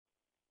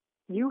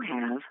You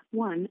have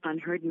one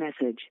unheard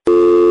message.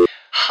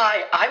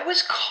 Hi, I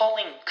was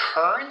calling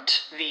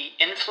Current, the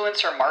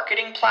influencer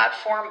marketing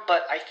platform,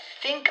 but I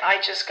think I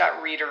just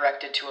got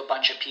redirected to a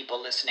bunch of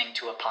people listening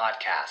to a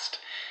podcast.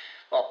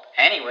 Well,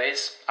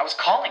 anyways, I was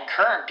calling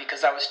Current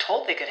because I was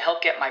told they could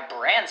help get my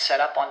brand set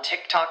up on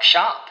TikTok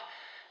Shop,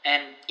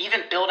 and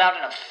even build out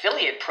an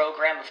affiliate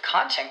program of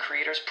content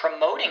creators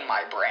promoting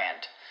my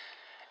brand,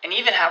 and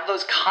even have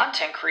those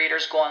content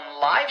creators go on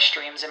live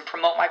streams and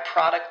promote my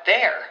product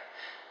there.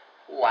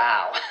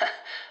 Wow,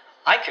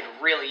 I could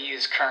really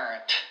use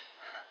Current.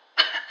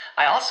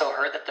 I also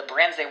heard that the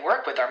brands they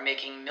work with are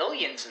making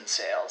millions in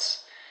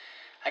sales.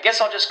 I guess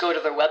I'll just go to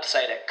their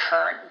website at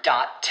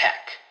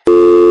current.tech.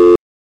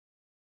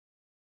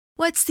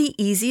 What's the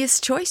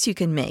easiest choice you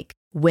can make?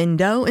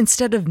 Window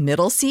instead of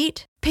middle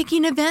seat?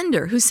 Picking a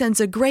vendor who sends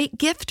a great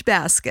gift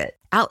basket?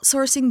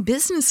 Outsourcing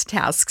business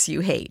tasks you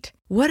hate?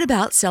 What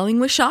about selling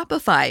with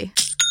Shopify?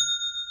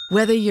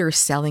 Whether you're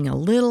selling a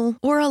little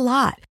or a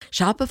lot,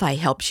 Shopify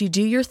helps you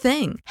do your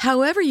thing,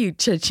 however you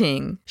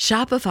cha-ching.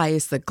 Shopify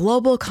is the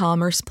global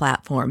commerce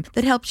platform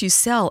that helps you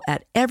sell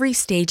at every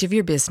stage of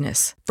your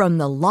business. From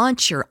the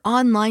launch your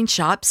online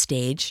shop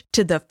stage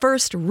to the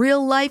first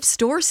real-life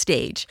store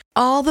stage,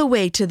 all the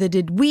way to the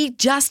did we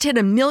just hit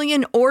 1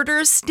 million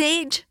orders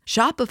stage.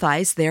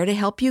 Shopify's there to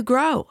help you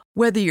grow.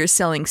 Whether you're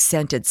selling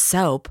scented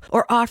soap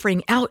or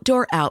offering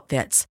outdoor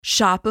outfits,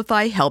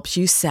 Shopify helps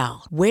you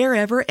sell.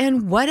 Wherever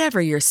and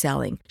whatever you're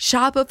selling,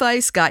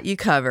 Shopify's got you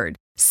covered.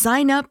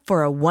 Sign up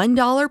for a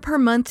 $1 per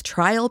month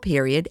trial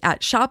period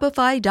at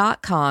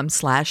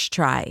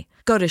shopify.com/try.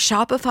 Go to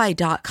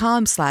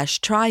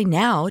shopify.com/try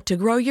now to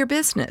grow your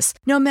business,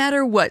 no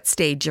matter what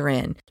stage you're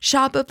in.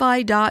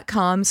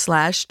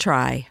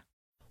 Shopify.com/try.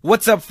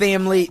 What's up,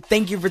 family?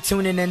 Thank you for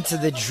tuning in to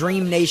the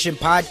Dream Nation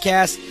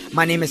podcast.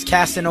 My name is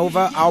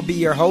Casanova. I'll be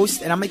your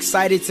host, and I'm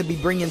excited to be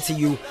bringing to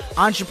you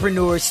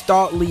entrepreneurs,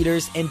 thought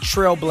leaders, and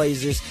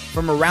trailblazers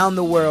from around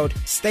the world.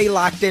 Stay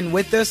locked in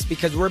with us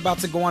because we're about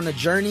to go on a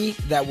journey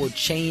that will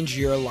change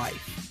your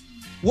life.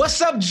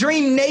 What's up,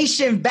 Dream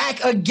Nation?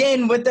 Back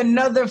again with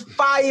another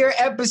fire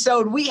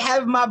episode. We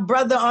have my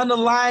brother on the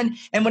line,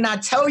 and when I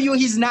tell you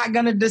he's not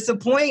going to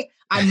disappoint,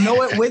 I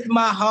know it with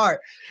my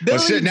heart. Well,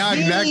 shit, now I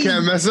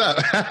can't mess up.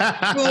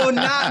 You will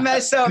not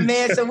mess up,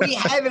 man. So we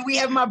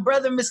have my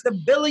brother, Mr.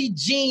 Billy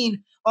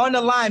Jean, on the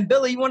line.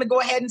 Billy, you want to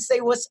go ahead and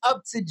say what's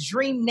up to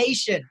Dream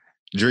Nation?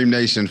 Dream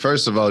Nation,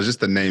 first of all,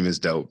 just the name is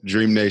dope.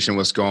 Dream Nation,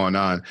 what's going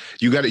on?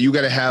 You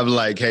gotta have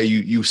like, hey,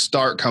 you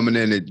start coming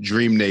in at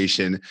Dream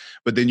Nation,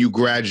 but then you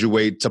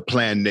graduate to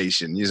Plan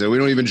Nation. You say we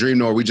don't even dream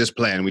nor we just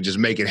plan, we just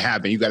make it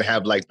happen. You gotta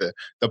have like the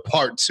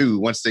part two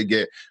once they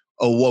get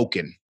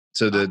awoken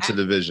to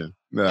the vision.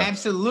 Yeah.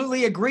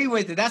 Absolutely agree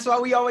with it. That's why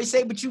we always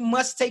say, but you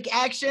must take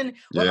action,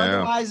 or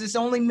otherwise it's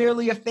only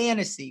merely a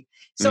fantasy.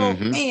 So,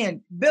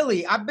 man,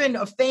 Billy, I've been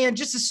a fan,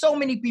 just as so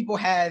many people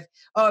have,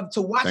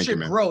 to watch your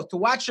growth, to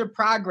watch your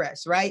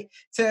progress, right?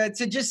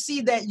 To just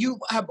see that you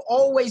have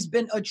always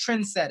been a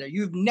trendsetter.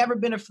 You've never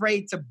been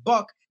afraid to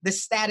buck the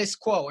status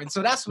quo. And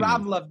so that's what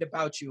I've loved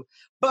about you.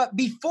 But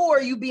before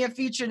you being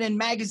featured in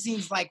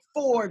magazines like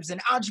Forbes and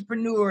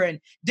Entrepreneur and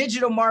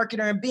Digital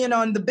Marketer and being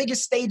on the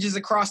biggest stages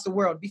across the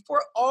world,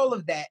 before all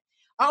of that,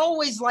 I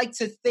always like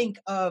to think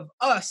of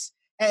us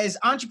as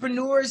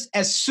entrepreneurs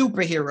as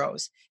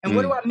superheroes. And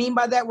what do I mean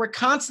by that? We're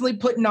constantly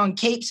putting on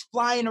capes,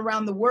 flying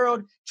around the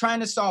world, trying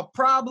to solve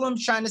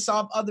problems, trying to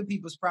solve other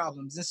people's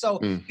problems. And so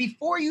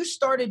before you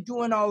started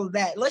doing all of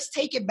that, let's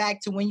take it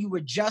back to when you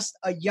were just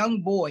a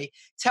young boy.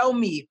 Tell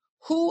me,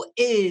 who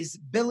is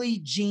Billy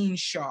Jean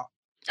Shaw?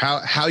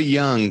 How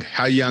young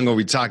are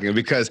we talking?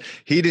 Because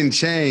he didn't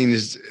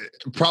change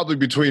probably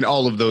between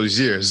all of those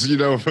years. You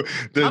know,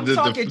 I'm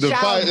talking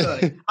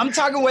childhood. I'm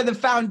talking where the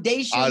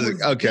foundation was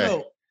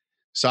built.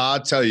 So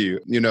I'll tell you,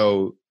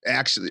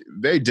 actually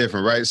very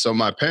different, right? So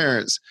my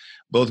parents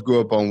both grew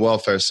up on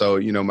welfare. So,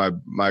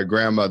 my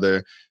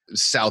grandmother,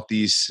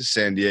 Southeast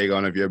San Diego. I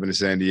don't know if you've ever been to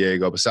San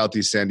Diego, but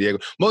Southeast San Diego.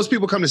 Most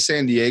people come to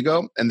San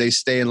Diego and they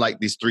stay in like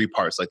these three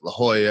parts, like La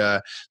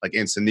Jolla, like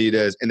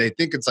Encinitas, and they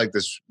think it's like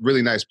this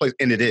really nice place,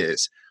 and it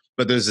is.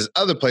 But there's this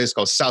other place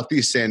called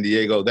Southeast San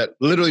Diego that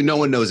literally no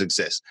one knows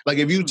exists. Like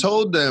if you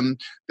told them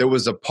there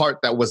was a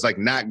part that was like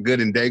not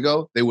good in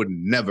Dago, they would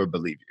never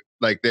believe you.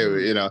 Like they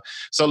were,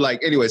 So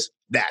like, anyways,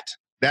 that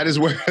is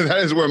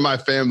where my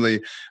family,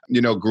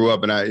 grew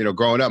up. And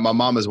growing up, my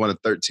mom is one of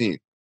 13.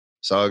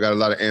 So I got a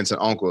lot of aunts and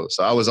uncles.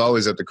 So I was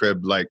always at the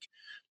crib, like,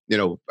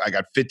 I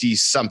got 50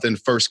 something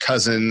first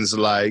cousins,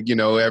 like,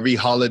 every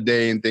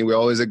holiday and thing. We're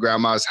always at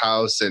grandma's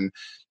house and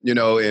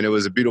it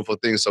was a beautiful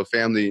thing. So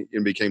family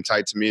became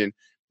tight to me. And,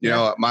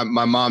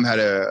 my mom had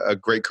a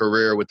great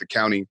career with the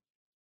county.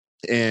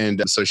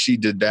 And so she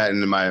did that.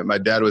 And my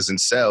dad was in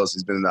sales.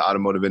 He's been in the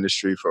automotive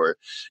industry for,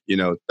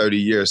 30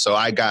 years. So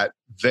I got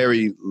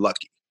very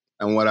lucky.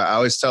 And what I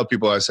always tell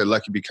people, I say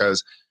lucky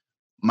because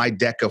my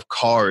deck of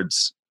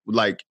cards,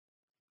 like,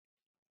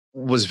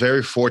 was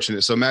very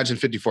fortunate. So imagine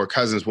 54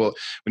 cousins. Well,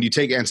 when you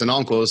take aunts and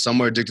uncles, some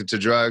were addicted to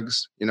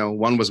drugs.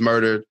 One was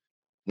murdered.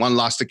 One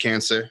lost to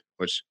cancer,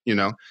 which,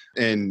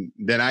 and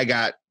then I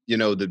got,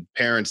 the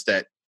parents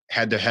that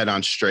had their head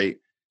on straight,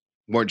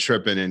 weren't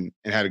tripping and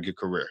had a good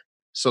career.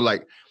 So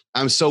like,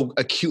 I'm so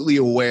acutely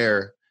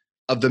aware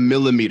of the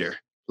millimeter,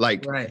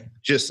 like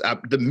just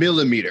the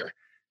millimeter.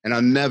 And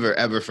I'll never,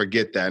 ever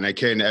forget that. And I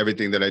carry into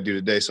everything that I do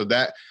today. So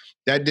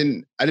I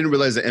didn't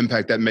realize the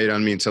impact that made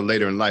on me until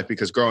later in life,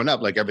 because growing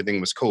up, like everything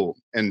was cool.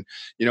 And,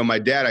 my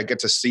dad, I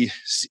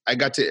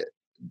got to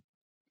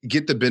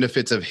get the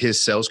benefits of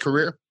his sales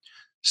career.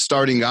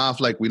 Starting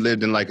off, like we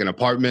lived in like an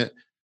apartment,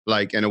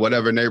 like in a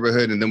whatever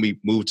neighborhood. And then we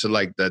moved to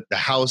like the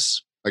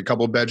house, like a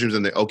couple of bedrooms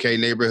in the okay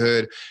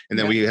neighborhood. And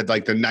then we had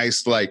like the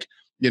nice, like,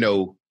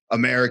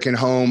 American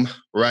home,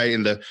 right,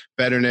 in the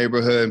better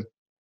neighborhood.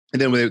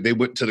 And then they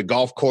went to the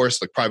golf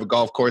course, like private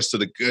golf course, to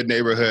the good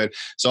neighborhood.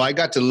 So I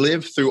got to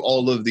live through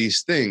all of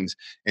these things.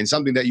 And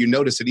something that you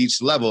notice at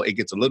each level, it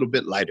gets a little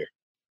bit lighter.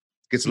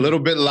 Gets a little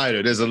bit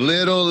lighter. There's a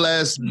little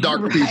less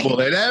dark people.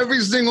 And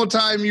every single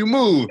time you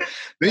move,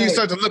 then you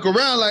start to look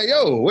around like,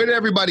 yo, where did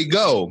everybody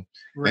go?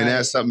 Right. And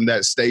that's something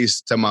that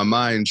stays to my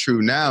mind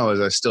true now as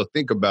I still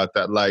think about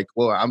that. Like,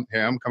 well, I'm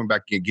here. I'm coming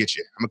back and get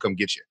you. I'm gonna come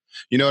get you.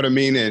 You know what I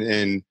mean?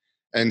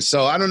 And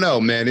so I don't know,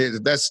 man.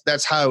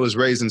 That's how I was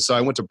raised. And so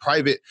I went to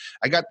private.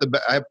 I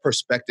have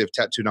perspective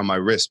tattooed on my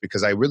wrist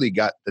because I really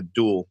got the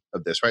dual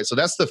of this, right? So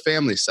that's the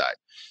family side.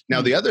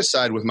 Now the other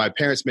side, with my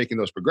parents making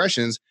those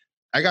progressions,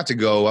 I got to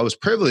go. I was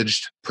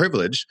privileged. I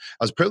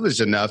was privileged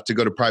enough to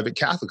go to private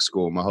Catholic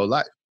school my whole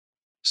life.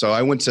 So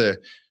I went to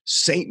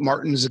St.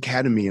 Martin's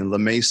Academy in La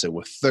Mesa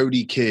with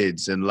 30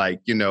 kids and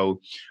like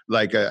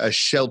a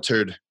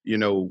sheltered,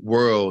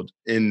 world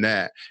in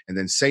that. And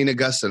then St.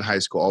 Augustine High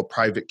School, all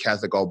private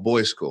Catholic, all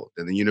boys school.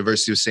 Then the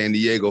University of San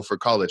Diego for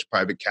college,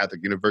 private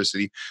Catholic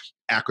university,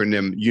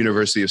 acronym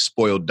University of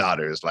Spoiled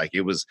Daughters. Like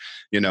it was,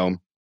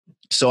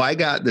 So I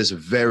got this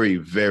very,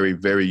 very,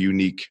 very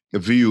unique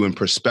view and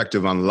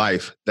perspective on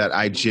life that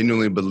I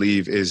genuinely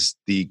believe is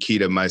the key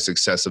to my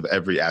success of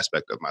every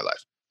aspect of my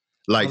life.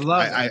 Like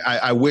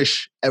I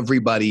wish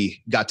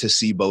everybody got to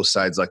see both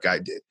sides like I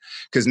did.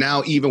 Because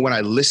now even when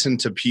I listen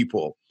to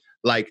people,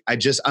 like I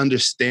just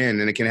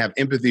understand and I can have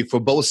empathy for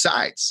both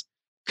sides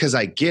because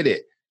I get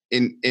it.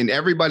 And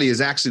everybody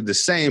is actually the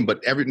same,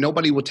 but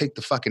nobody will take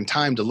the fucking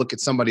time to look at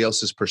somebody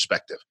else's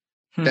perspective.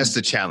 That's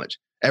the challenge.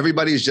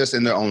 Everybody is just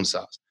in their own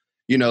selves.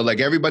 Like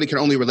everybody can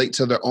only relate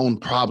to their own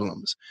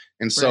problems.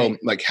 And so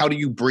like, how do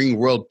you bring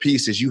world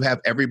peace is you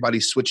have everybody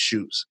switch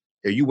shoes.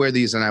 Here, you wear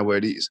these and I wear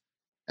these.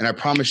 And I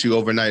promise you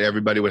overnight,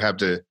 everybody would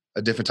have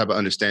a different type of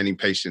understanding,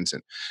 patience.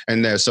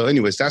 And so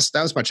anyways, that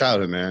was my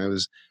childhood, man. It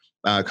was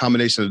a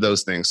combination of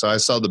those things. So I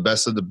saw the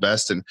best of the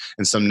best and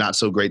some not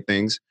so great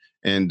things.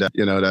 And,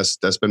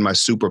 that's been my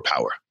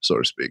superpower, so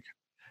to speak.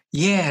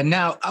 Yeah.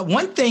 Now,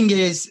 one thing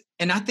is,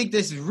 and I think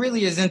this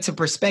really is into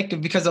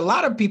perspective because a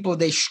lot of people,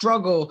 they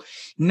struggle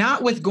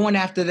not with going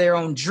after their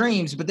own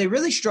dreams, but they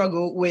really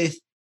struggle with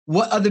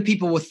what other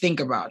people will think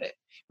about it.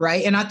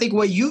 Right. And I think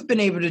what you've been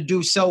able to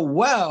do so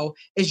well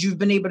is you've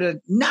been able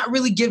to not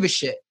really give a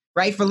shit.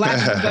 Right. For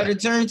lack of better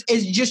terms,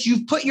 it's just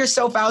you've put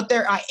yourself out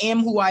there. I am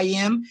who I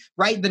am.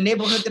 Right. The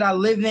neighborhood that I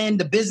live in,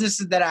 the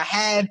businesses that I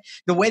have,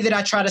 the way that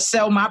I try to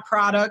sell my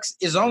products,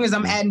 as long as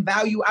I'm adding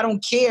value, I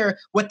don't care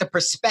what the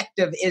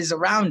perspective is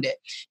around it.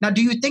 Now,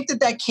 do you think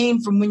that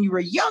came from when you were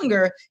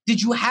younger?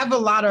 Did you have a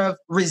lot of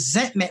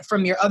resentment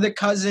from your other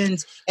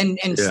cousins and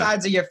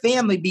sides of your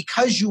family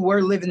because you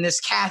were living this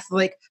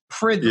Catholic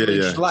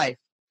privileged life?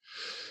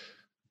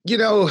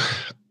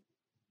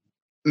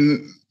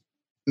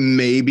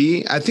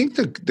 Maybe. I think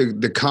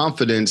the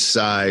confidence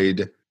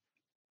side,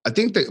 but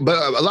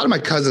a lot of my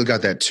cousins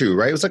got that too,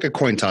 right? It was like a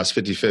coin toss,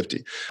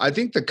 50-50. I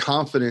think the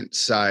confidence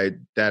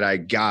side that I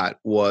got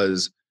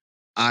was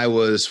I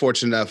was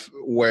fortunate enough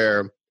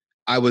where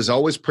I was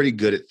always pretty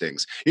good at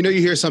things. You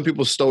hear some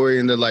people's story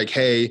and they're like,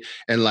 hey,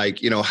 and like,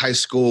 high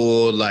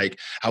school, like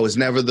I was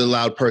never the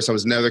loud person. I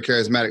was never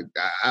charismatic.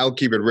 I'll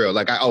keep it real.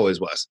 Like I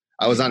always was.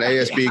 I was on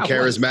ASB,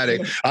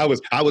 charismatic.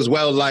 I was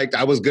well liked.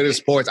 I was good at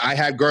sports. I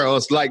had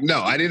girls. Like, no,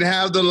 I didn't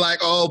have the like,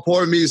 oh,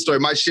 poor me story.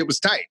 My shit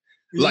was tight.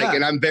 Like,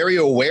 and I'm very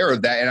aware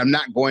of that. And I'm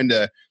not going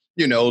to,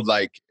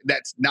 like,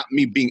 that's not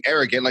me being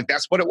arrogant. Like,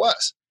 that's what it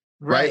was.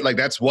 Right? Like,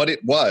 that's what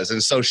it was.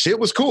 And so shit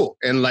was cool.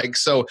 And like,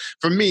 so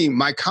for me,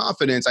 my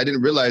confidence, I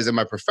didn't realize in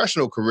my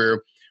professional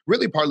career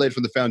really parlayed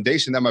from the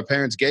foundation that my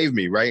parents gave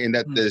me. Right. And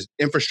that the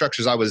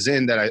infrastructures I was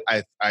in, that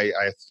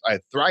I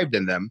thrived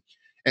in them.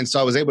 And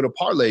so I was able to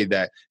parlay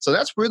that. So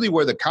that's really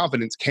where the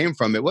confidence came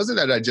from. It wasn't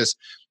that I just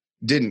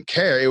didn't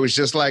care. It was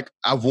just like,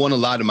 I've won a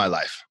lot in my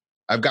life.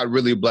 I've got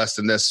really blessed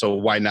in this. So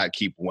why not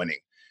keep winning?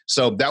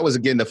 So that was,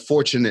 again, the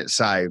fortunate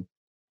side.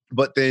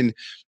 But then,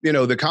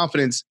 the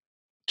confidence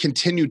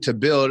continued to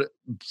build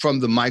from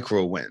the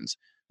micro wins,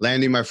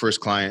 landing my first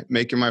client,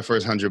 making my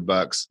first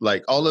 $100,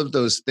 like all of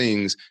those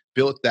things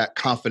built that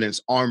confidence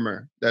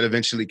armor that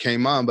eventually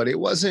came on. But it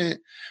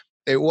wasn't,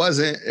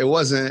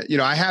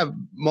 I have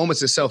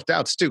moments of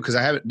self-doubts too, because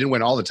didn't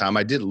win all the time.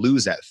 I did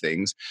lose at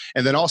things.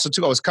 And then also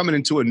too, I was coming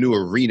into a new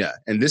arena.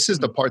 And this is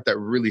the part that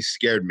really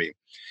scared me,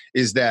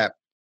 is that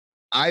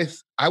I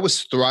I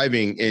was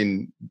thriving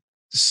in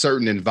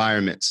certain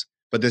environments,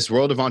 but this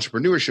world of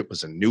entrepreneurship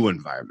was a new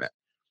environment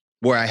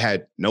where I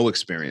had no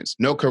experience,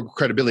 no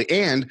credibility,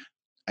 and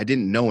I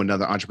didn't know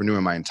another entrepreneur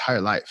in my entire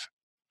life.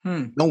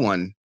 No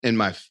one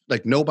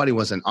nobody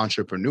was an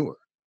entrepreneur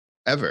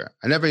ever.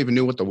 I never even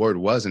knew what the word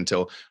was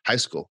until high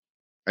school.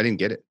 I didn't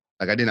get it.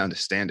 Like, I didn't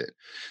understand it.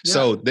 Yeah.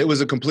 So there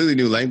was a completely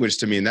new language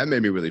to me, and that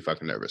made me really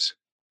fucking nervous.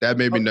 That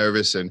made me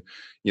nervous. And,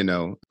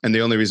 and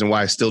the only reason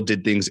why I still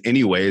did things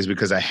anyway is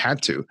because I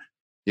had to,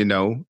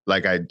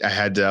 like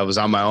I was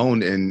on my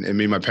own, and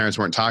me and my parents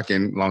weren't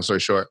talking, long story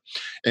short.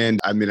 And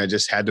I mean, I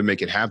just had to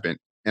make it happen.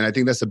 And I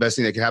think that's the best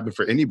thing that can happen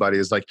for anybody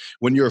is like,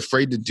 when you're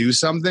afraid to do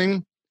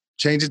something,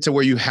 change it to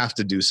where you have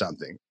to do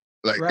something.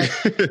 Like, right.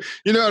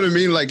 You know what I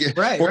mean? Like,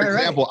 for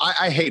example,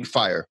 I hate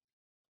fire.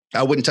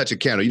 I wouldn't touch a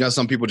candle.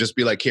 Some people just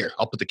be like, here,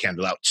 I'll put the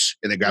candle out.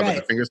 And they grab it with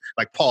their fingers.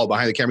 Like Paul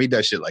behind the camera, he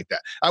does shit like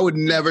that. I would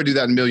never do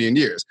that in a million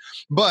years.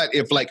 But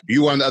if like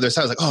you were on the other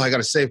side, I was like, oh, I got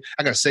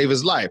to save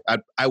his life.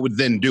 I would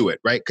then do it,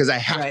 right? Because I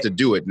have to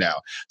do it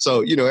now.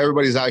 So,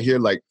 everybody's out here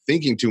like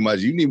thinking too much.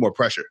 You need more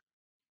pressure.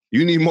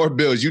 You need more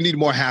bills. You need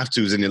more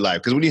have-tos in your life.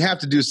 Because when you have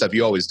to do stuff,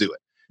 you always do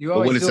it. But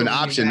when it's an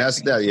option,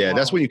 that's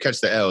when you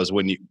catch the L's,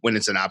 when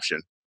it's an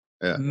option.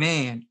 Yeah.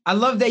 Man, I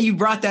love that you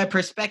brought that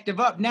perspective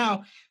up.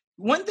 Now,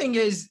 one thing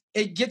is,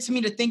 it gets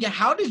me to thinking,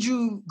 how did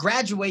you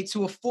graduate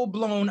to a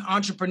full-blown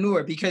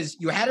entrepreneur? Because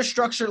you had a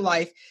structured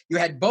life, you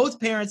had both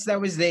parents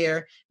that was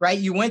there, right?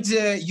 You went to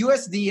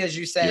USD, as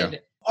you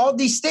said, all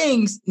these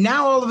things.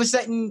 Now, all of a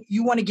sudden,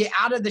 you want to get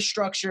out of the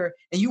structure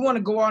and you want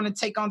to go on and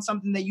take on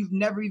something that you've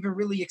never even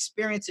really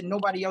experienced and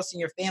nobody else in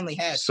your family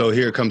has. So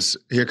here comes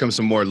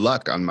some more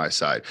luck on my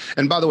side.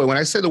 And by the way, when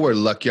I say the word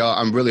luck, y'all,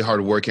 I'm really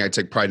hardworking. I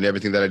take pride in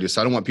everything that I do.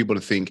 So I don't want people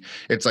to think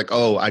it's like,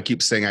 oh, I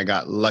keep saying I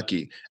got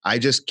lucky. I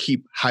just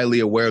keep highly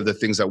aware of the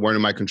things that weren't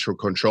in my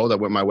control that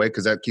went my way,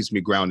 because that keeps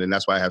me grounded. And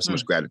that's why I have so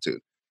much gratitude,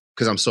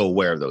 because I'm so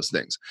aware of those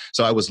things.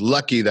 So I was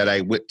lucky that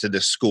I went to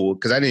this school,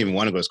 because I didn't even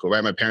want to go to school,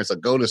 right? My parents like,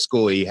 go to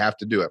school, you have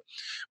to do it.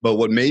 But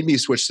what made me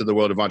switch to the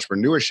world of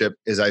entrepreneurship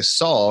is I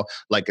saw,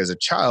 like as a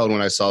child,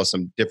 when I saw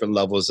some different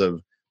levels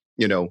of,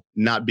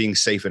 not being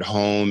safe at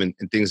home and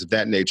things of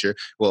that nature.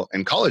 Well,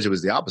 in college, it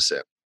was the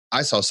opposite.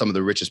 I saw some of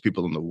the richest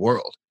people in the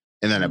world,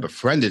 and then I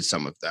befriended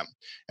some of them.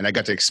 And I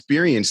got to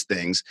experience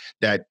things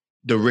that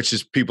the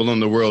richest people in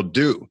the world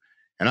do.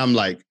 And I'm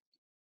like,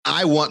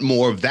 I want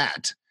more of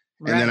that.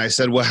 Right. And then I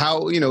said, well,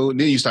 how, then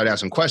you start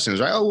asking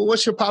questions, right? Oh, well,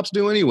 what's your pops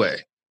do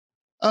anyway?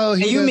 Oh,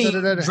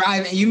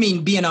 driving? You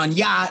mean being on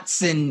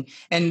yachts and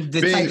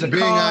the types of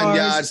being cars? on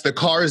yachts, the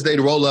cars they'd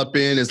roll up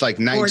in is like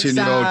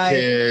 19-year-old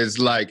kids,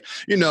 like,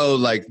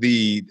 like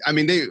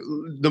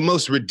the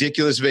most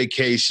ridiculous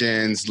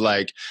vacations,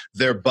 like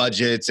their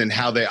budgets and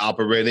how they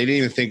operate. They didn't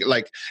even think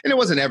like, and it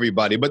wasn't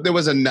everybody, but there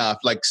was enough,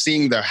 like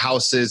seeing their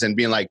houses and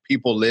being like,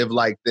 people live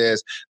like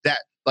this, that.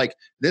 Like,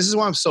 this is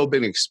why I'm so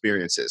big in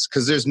experiences,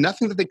 because there's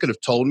nothing that they could have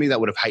told me that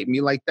would have hyped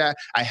me like that.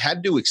 I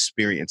had to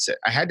experience it.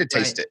 I had to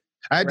taste it.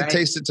 I had to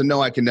taste it to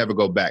know I can never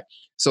go back.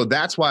 So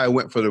that's why I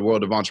went for the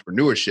world of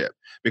entrepreneurship,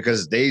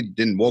 because they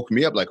didn't woke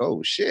me up like,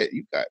 oh, shit,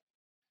 you got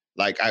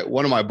like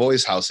one of my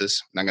boys'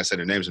 houses. I'm not going to say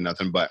their names or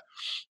nothing, but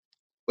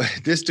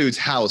this dude's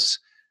house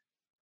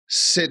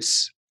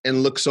sits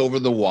and looks over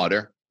the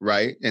water,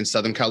 right, in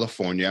Southern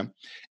California.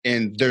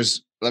 And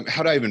there's,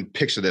 how do I even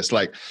picture this?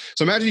 Like,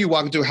 so imagine you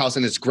walk into a house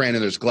and it's grand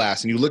and there's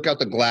glass, and you look out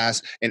the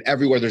glass and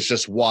everywhere there's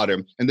just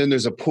water. And then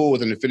there's a pool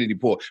with an infinity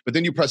pool. But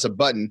then you press a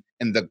button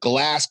and the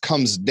glass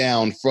comes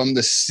down from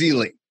the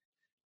ceiling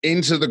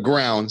into the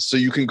ground so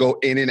you can go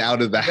in and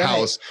out of the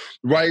house,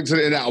 right to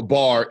the in-out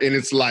bar. And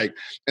it's like,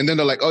 and then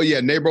they're like, oh yeah,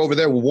 neighbor over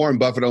there, well, Warren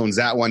Buffett owns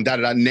that one,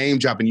 name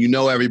dropping,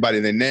 everybody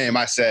in their name.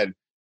 I said,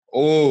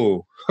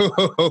 oh,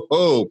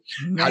 how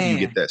do you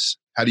get this?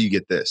 How do you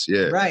get this?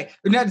 Yeah. Right.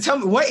 Now tell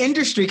me what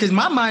industry, because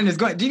my mind is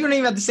going, you don't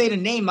even have to say the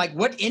name. Like,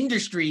 what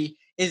industry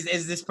is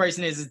this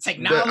person? Is it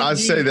technology?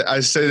 I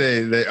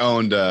say they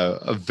owned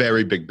a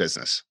very big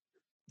business.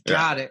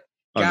 Got it.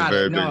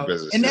 Big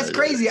business. And that's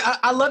crazy. Yeah.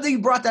 I love that you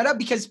brought that up,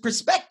 because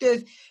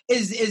perspective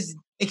is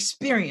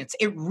experience.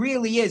 It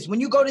really is. When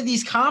you go to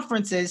these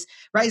conferences,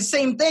 right?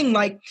 Same thing.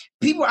 Like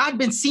people, I've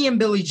been seeing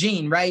Billie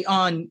Jean, right?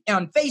 On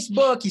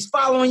Facebook. He's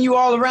following you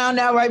all around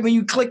now, right? When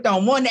you clicked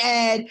on one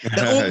ad, the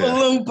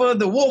Oompa Loompa,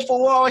 the Wolf of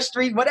Wall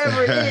Street,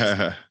 whatever it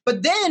is.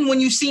 But then when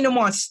you seen him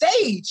on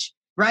stage,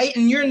 right?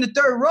 And you're in the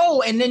third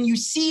row, and then you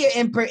see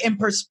it in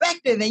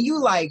perspective, and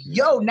you like,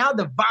 yo, now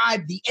the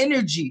vibe, the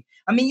energy.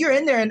 I mean, you're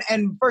in there,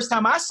 and first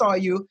time I saw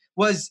you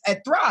was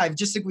at Thrive,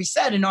 just like we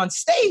said. And on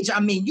stage,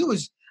 I mean,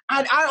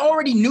 I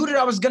already knew that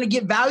I was going to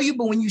get value,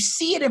 but when you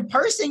see it in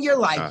person, you're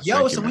like,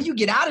 yo, so when you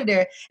get out of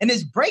there and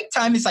it's break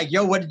time, it's like,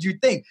 yo, what did you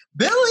think?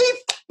 Billy,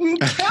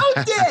 count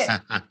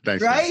it.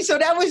 Thanks, right? Man. So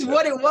that was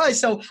what it was.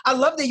 So I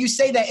love that you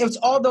say that it's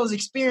all those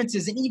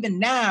experiences. And even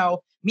now,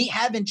 me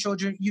having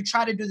children, you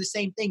try to do the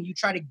same thing. You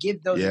try to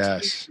give those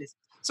experiences.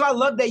 So I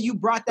love that you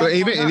brought that.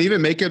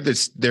 Even make up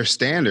their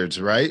standards,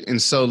 right?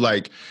 And so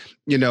like,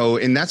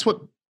 and that's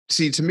what,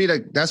 see, to me,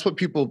 like, that's what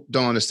people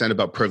don't understand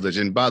about privilege.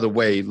 And by the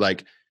way,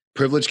 like,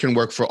 privilege can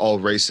work for all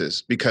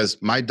races, because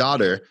my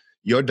daughter,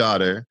 your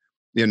daughter,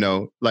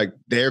 like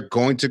they're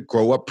going to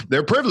grow up,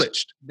 they're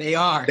privileged. They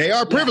are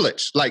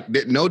privileged. Like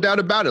no doubt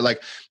about it.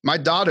 Like my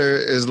daughter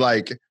is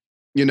like,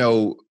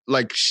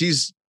 like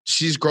she's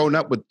grown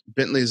up with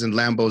Bentleys and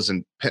Lambos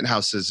and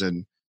penthouses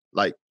and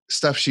like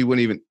stuff she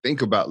wouldn't even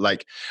think about.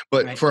 Like,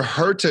 but for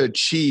her to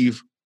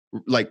achieve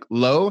like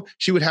low,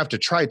 she would have to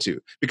try to,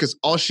 because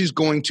all she's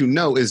going to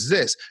know is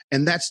this.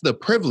 And that's the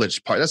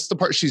privileged part. That's the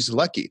part she's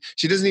lucky.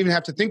 She doesn't even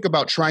have to think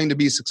about trying to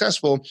be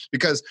successful,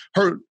 because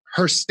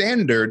her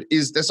standard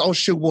is, that's all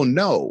she will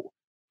know.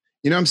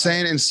 You know what I'm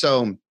saying? And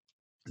so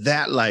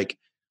that, like,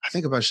 I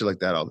think about shit like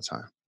that all the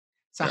time.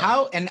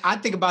 So and I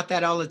think about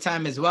that all the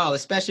time as well,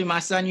 especially my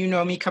son,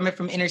 me coming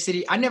from inner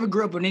city. I never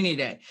grew up with any of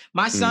that.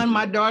 My son,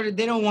 my daughter,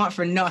 they don't want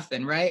for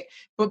nothing, right?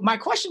 But my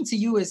question to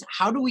you is,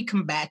 how do we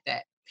combat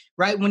that?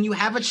 Right? When you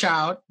have a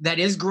child that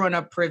is growing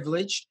up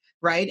privileged,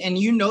 right? And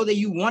you know that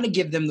you want to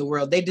give them the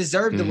world. They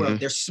deserve the world.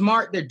 They're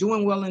smart. They're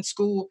doing well in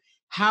school.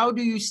 How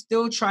do you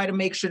still try to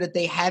make sure that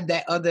they have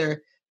that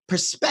other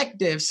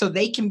perspective so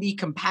they can be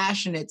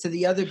compassionate to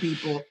the other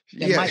people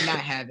that might not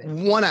have it?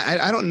 One,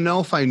 I don't know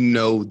if I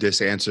know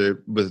this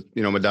answer with,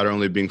 my daughter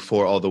only being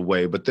 4 all the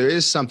way, but there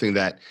is something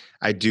that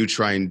I do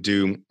try and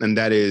do. And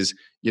that is,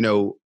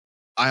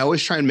 I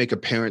always try and make a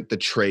parent the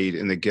trade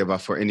and the give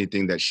off for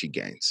anything that she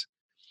gains.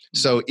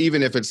 So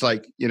even if it's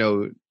like,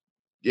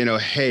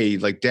 hey,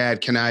 like, Daddy,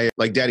 can I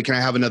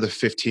have another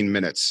 15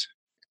 minutes?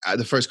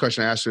 The first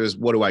question I ask her is,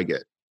 what do I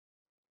get?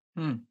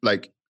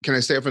 Like, can I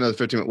stay up for another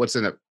 15 minutes? What's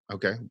in it?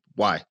 Okay.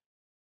 Why?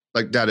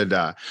 Like,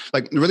 da-da-da.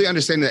 Like, really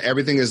understanding that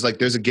everything is like,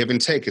 there's a give and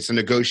take. It's a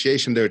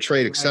negotiation, there's a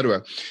trade, et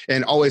cetera.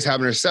 And always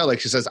having her sell, like,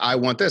 she says, I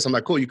want this. I'm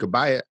like, cool, you could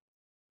buy it.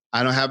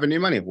 I don't have any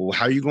money. Well,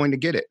 how are you going to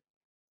get it?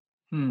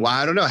 Well,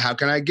 I don't know. How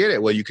can I get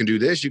it? Well, you can do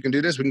this. You can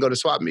do this. We can go to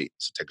swap meet.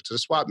 So take it to the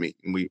swap meet,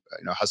 and we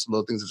hustle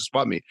little things at the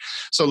swap meet.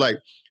 So like,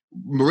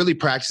 really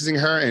practicing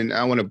her, and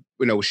I want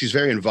to, she's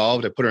very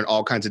involved. I put her in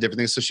all kinds of different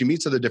things. So she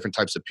meets other different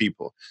types of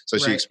people. So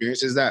she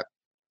experiences that.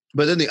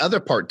 But then the other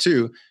part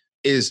too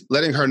is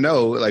letting her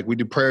know, like, we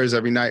do prayers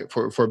every night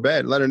for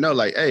bed. Let her know,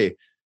 like, hey,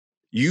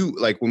 you,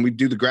 like, when we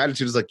do the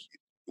gratitude, is like,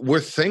 we're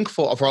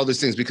thankful for all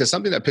these things, because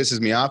something that pisses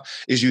me off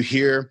is you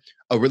hear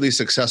a really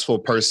successful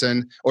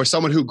person or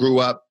someone who grew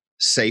up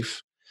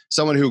safe,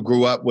 someone who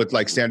grew up with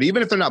like standard,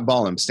 even if they're not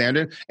balling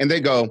standard, and they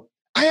go,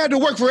 I had to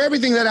work for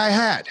everything that I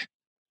had.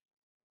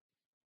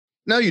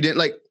 No, you didn't.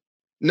 Like,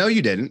 no,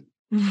 you didn't.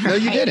 No,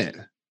 you didn't.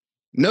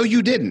 No,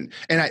 you didn't.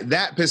 And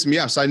that pissed me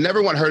off. So I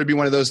never want her to be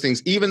one of those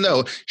things, even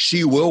though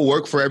she will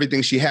work for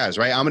everything she has,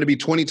 right? I'm going to be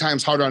 20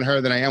 times harder on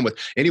her than I am with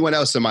anyone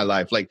else in my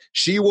life. Like,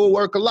 she will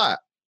work a lot,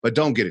 but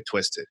don't get it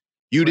twisted.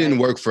 You didn't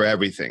work for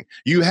everything.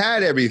 You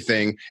had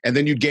everything, and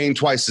then you gained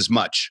twice as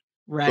much.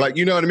 Right. Like,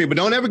 you know what I mean? But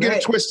don't ever get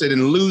it twisted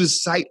and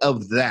lose sight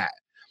of that.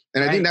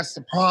 And I think that's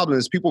the problem,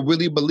 is people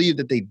really believe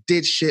that they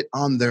did shit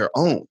on their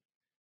own.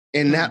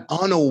 And that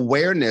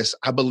unawareness,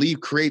 I believe,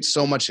 creates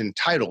so much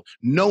entitled.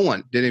 No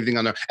one did anything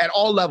on their at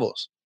all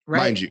levels,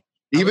 mind you.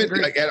 Even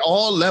like at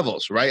all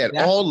levels, right? At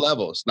all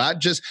levels, not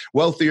just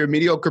wealthier,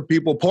 mediocre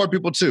people, poor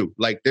people too.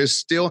 Like, there's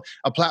still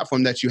a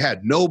platform that you had.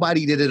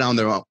 Nobody did it on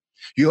their own.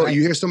 You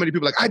hear so many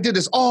people like, I did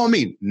this all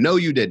me. No,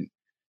 you didn't.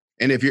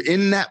 And if you're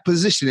in that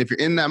position, if you're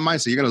in that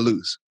mindset, you're going to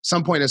lose.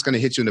 Some point that's going to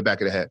hit you in the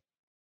back of the head.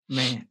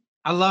 Man,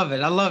 I love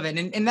it. I love it.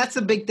 And that's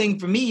a big thing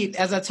for me.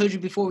 As I told you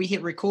before we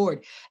hit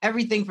record,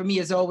 everything for me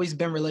has always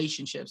been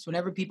relationships.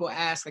 Whenever people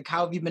ask, like,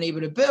 how have you been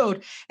able to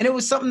build? And it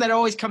was something that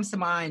always comes to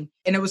mind.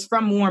 And it was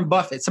from Warren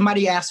Buffett.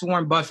 Somebody asked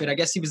Warren Buffett, I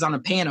guess he was on a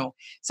panel.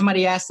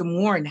 Somebody asked him,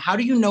 Warren, how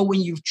do you know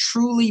when you've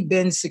truly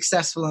been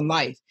successful in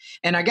life?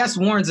 And I guess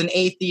Warren's an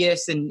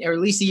atheist, or at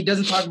least he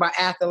doesn't talk about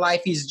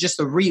afterlife. He's just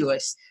a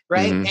realist,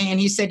 right? Mm-hmm. And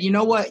he said, you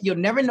know what? You'll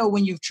never know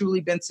when you've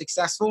truly been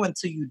successful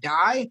until you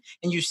die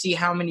and you see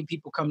how many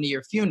people come to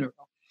your funeral.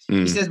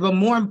 He says, but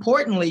more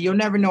importantly, you'll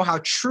never know how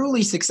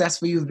truly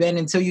successful you've been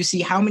until you see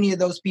how many of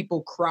those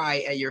people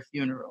cry at your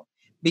funeral,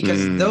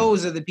 because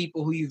those are the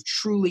people who you've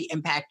truly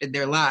impacted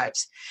their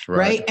lives,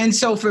 right? And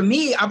so for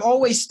me, I've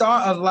always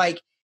thought of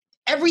like,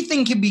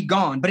 everything can be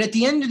gone, but at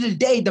the end of the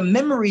day, the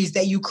memories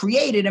that you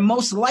created, and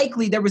most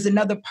likely there was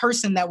another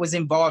person that was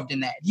involved in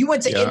that. If you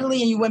went to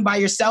Italy and you went by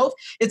yourself,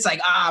 it's like,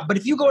 but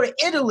if you go to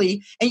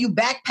Italy and you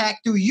backpack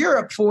through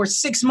Europe for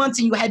 6 months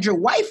and you had your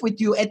wife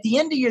with you, at the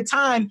end of your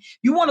time,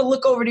 you want to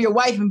look over to your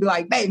wife and be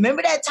like, hey,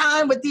 remember that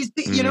time with these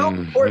people, you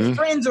know, or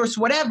friends or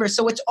whatever.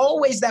 So it's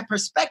always that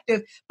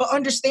perspective, but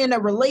understand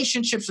that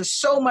relationships are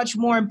so much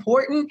more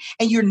important,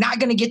 and you're not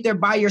going to get there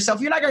by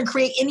yourself. You're not going to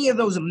create any of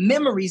those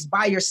memories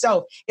by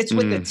yourself. It's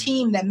with the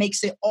team that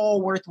makes it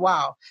all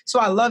worthwhile. So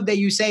I love that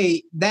you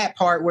say that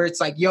part where it's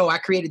like, yo, I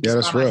created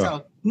this by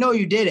myself. No,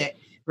 you did it.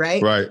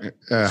 Right. Right.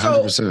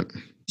 100%.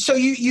 So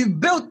you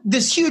built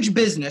this huge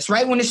business,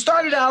 right? When it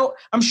started out,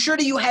 I'm sure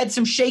that you had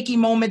some shaky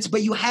moments,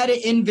 but you had an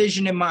end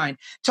vision in mind.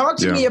 Talk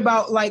to me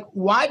about, like,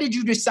 why did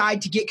you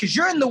decide to because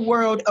you're in the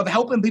world of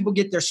helping people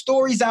get their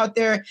stories out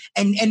there,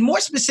 and more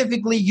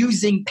specifically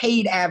using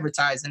paid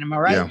advertising. Am I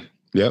right?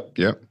 Yeah.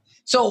 Yep.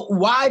 So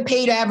why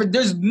paid advertising?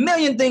 There's a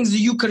million things that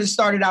you could have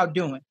started out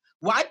doing.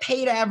 Why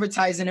paid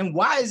advertising, and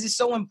why is it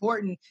so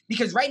important?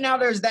 Because right now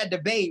there's that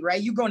debate,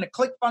 right? You go into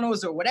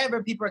ClickFunnels or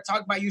whatever, people are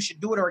talking about you should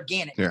do it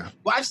organic. Yeah.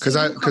 Well, because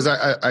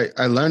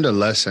I learned a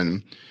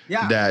lesson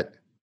that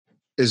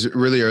is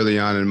really early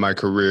on in my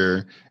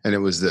career, and it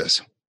was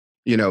this.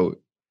 You know,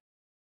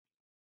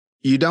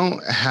 you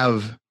don't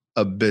have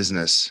a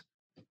business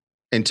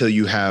until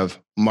you have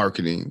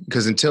marketing,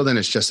 because until then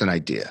it's just an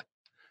idea.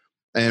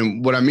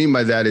 And what I mean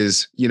by that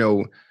is, you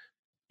know,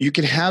 you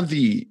can have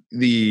the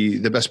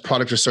best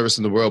product or service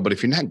in the world, but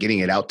if you're not getting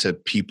it out to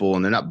people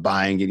and they're not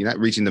buying it, you're not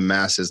reaching the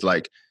masses,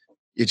 like,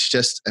 it's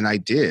just an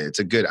idea. It's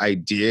a good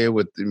idea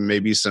with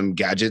maybe some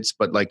gadgets,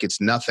 but like, it's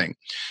nothing.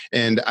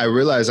 And I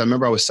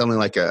remember I was selling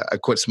like a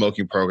quit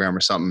smoking program or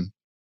something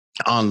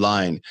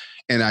online,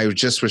 and I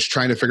just was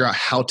trying to figure out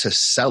how to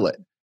sell it.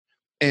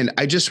 And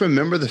I just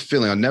remember the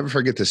feeling. I'll never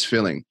forget this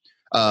feeling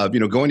of,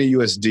 going to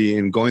USD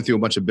and going through a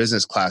bunch of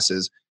business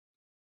classes.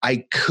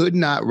 I could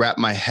not wrap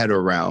my head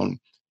around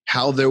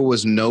how there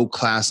was no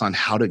class on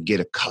how to get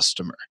a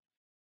customer.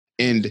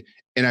 And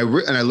I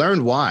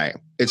learned why.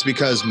 It's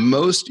because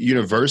most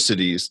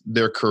universities,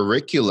 their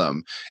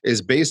curriculum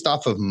is based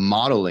off of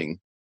modeling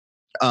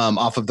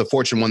off of the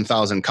Fortune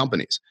 1000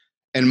 companies.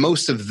 And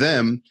most of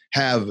them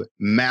have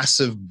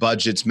massive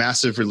budgets,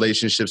 massive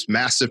relationships,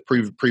 massive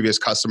previous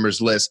customers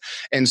lists.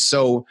 And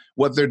so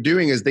what they're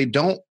doing is they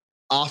don't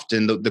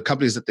often, the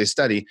companies that they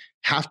study,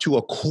 have to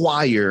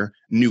acquire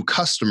new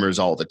customers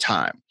all the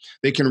time.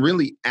 They can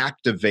really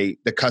activate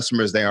the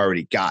customers they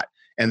already got.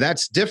 And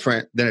that's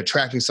different than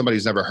attracting somebody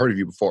who's never heard of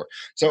you before.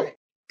 So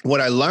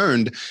what I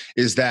learned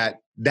is that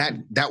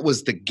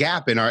was the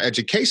gap in our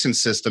education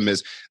system,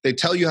 is they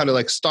tell you how to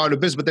like start a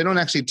business, but they don't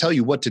actually tell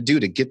you what to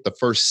do to get the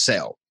first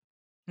sale.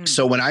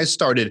 So when I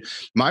started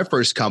my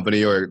first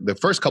company, or the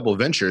first couple of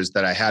ventures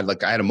that I had,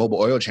 like I had a mobile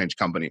oil change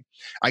company,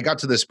 I got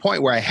to this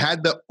point where I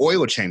had the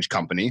oil change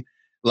company,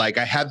 like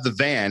I had the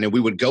van, and we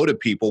would go to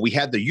people. We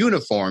had the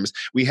uniforms,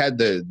 we had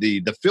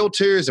the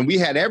filters, and we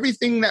had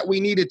everything that we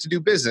needed to do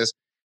business,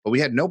 but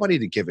we had nobody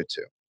to give it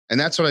to. And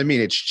that's what I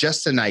mean. It's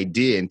just an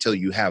idea until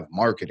you have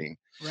marketing.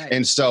 Right.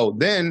 And so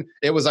then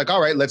it was like,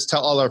 all right, let's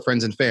tell all our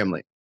friends and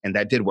family. And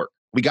that did work.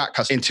 We got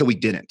customers until we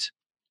didn't.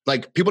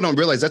 Like, people don't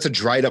realize that's a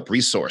dried up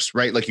resource,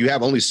 right? Like, you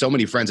have only so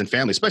many friends and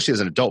family, especially as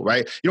an adult, right?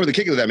 You don't really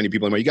kick it with that many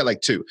people anymore. You got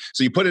like 2.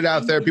 So you put it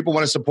out there. People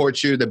want to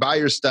support you. They buy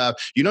your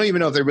stuff. You don't even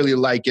know if they really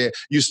like it.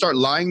 You start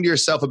lying to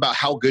yourself about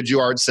how good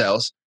you are at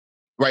sales,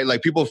 right?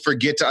 Like, people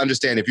forget to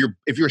understand,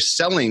 if you're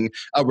selling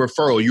a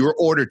referral, you're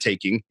order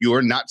taking,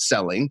 you're not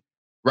selling,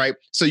 right?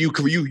 So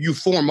you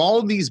form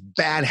all these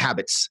bad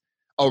habits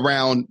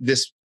around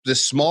this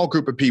small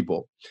group of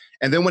people.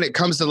 And then when it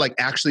comes to like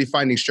actually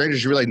finding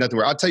strangers, you realize nothing.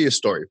 I'll tell you a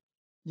story.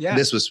 Yeah.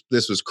 This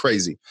was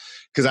crazy,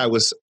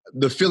 because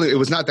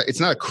it's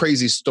not a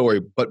crazy story,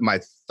 but my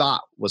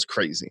thought was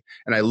crazy.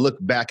 And I look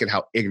back at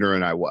how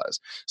ignorant I was.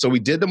 So we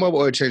did the mobile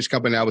oil change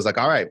company. I was like,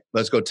 all right,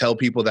 let's go tell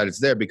people that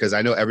it's there, because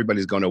I know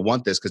everybody's going to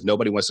want this, because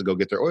nobody wants to go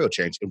get their oil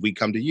change if we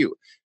come to you.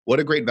 What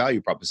a great value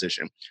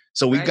proposition.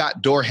 So we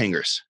got door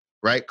hangers,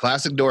 right?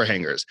 Classic door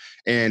hangers.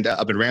 And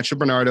up in Rancho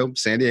Bernardo,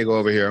 San Diego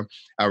over here,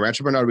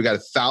 Rancho Bernardo, we got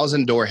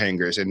 1,000 door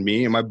hangers. And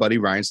me and my buddy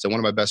Ryan, still one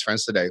of my best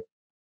friends today,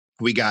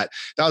 we got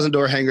 1,000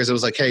 door hangers. It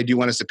was like, hey, do you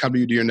want us to come to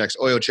you to your next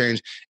oil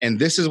change? And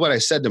this is what I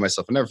said to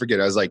myself. I'll never forget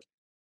it. I was like,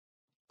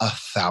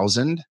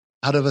 1,000?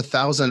 Out of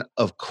 1,000,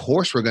 of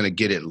course we're going to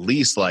get at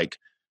least like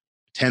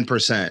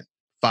 10%,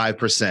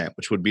 5%,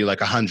 which would be like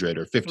 100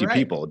 or 50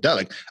 people.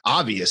 Like,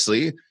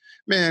 obviously.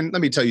 Man,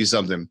 let me tell you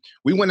something.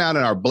 We went out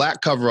in our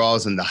black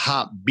coveralls in the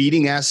hot,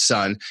 beating ass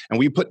sun, and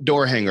we put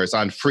door hangers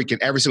on freaking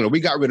every single. We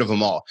got rid of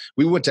them all.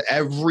 We went to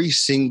every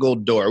single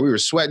door. We were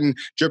sweating,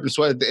 dripping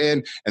sweat at the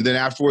end, and then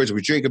afterwards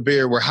we drink a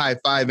beer. We're high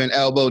fiving,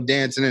 elbow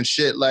dancing, and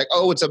shit. Like,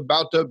 oh, it's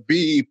about to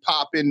be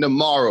popping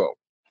tomorrow.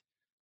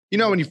 You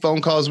know how many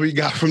phone calls we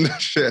got from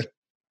that shit?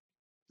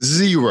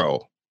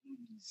 0.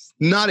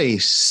 Not a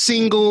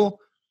single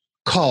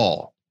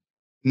call.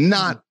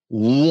 Not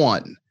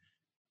one.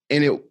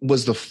 And it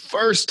was the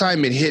first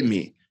time it hit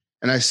me.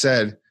 And I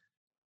said,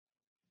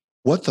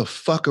 what the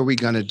fuck are we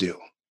going to do?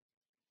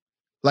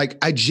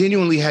 Like, I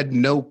genuinely had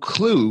no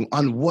clue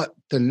on what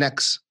the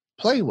next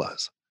play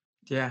was.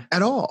 Yeah.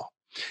 At all.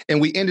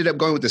 And we ended up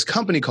going with this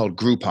company called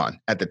Groupon.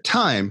 At the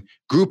time,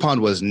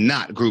 Groupon was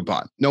not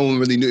Groupon. No one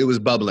really knew. It was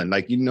bubbling.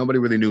 Like, nobody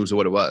really knew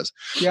what it was.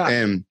 Yeah.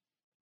 And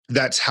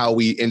that's how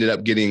we ended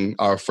up getting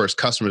our first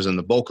customers, and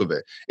the bulk of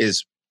it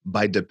is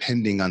by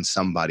depending on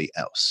somebody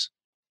else.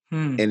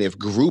 And if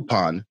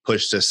Groupon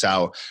pushed us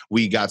out,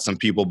 we got some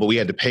people, but we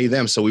had to pay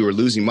them. So we were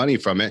losing money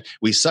from it.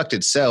 We sucked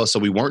at sales. So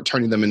we weren't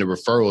turning them into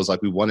referrals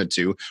like we wanted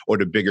to, or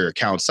to bigger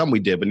accounts. Some we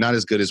did, but not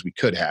as good as we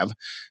could have.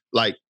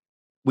 Like,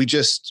 we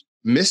just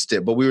missed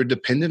it, but we were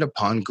dependent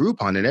upon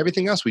Groupon, and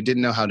everything else we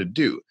didn't know how to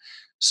do.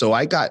 So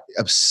I got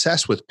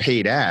obsessed with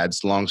paid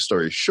ads, long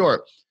story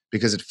short,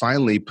 because it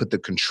finally put the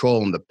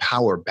control and the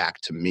power back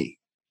to me.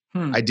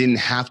 I didn't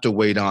have to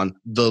wait on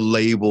the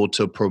label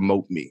to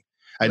promote me.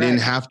 I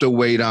didn't have to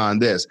wait on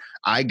this.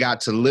 I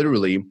got to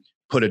literally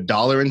put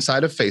 $1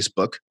 inside of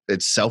Facebook,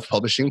 its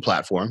self-publishing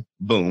platform,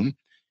 boom,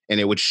 and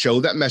it would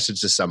show that message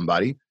to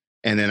somebody.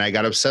 And then I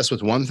got obsessed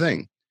with one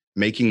thing,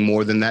 making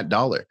more than that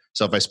dollar.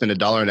 So if I spend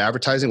 $1 in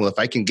advertising, well, if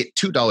I can get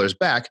 $2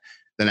 back,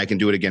 then I can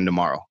do it again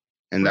tomorrow.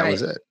 And that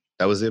was it.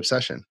 That was the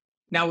obsession.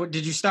 Now,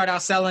 did you start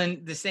out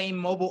selling the same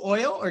mobile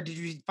oil, or did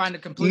you find a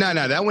complete? No,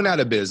 that went out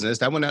of business.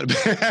 That went out of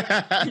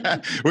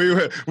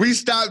we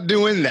stopped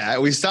doing that.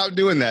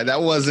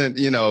 That wasn't,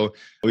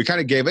 we kind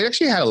of gave it.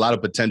 Actually had a lot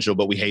of potential,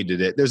 but we hated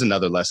it. There's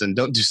another lesson.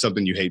 Don't do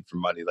something you hate for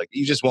money. Like,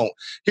 you just won't.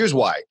 Here's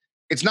why.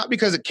 It's not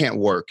because it can't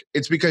work.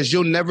 It's because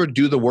you'll never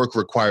do the work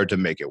required to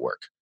make it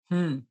work.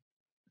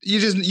 You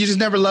just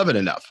never love it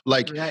enough.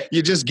 Like,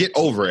 you just get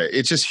over it.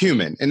 It's just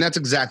human. And that's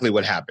exactly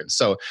what happened.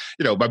 So,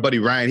 my buddy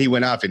Ryan, he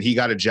went off and he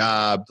got a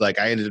job. Like,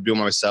 I ended up doing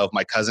it myself.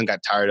 My cousin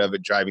got tired of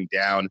it driving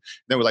down.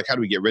 Then we're like, how do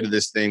we get rid of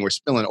this thing? We're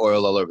spilling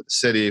oil all over the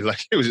city.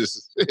 Like, it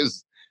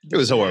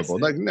was horrible.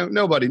 Like,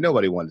 nobody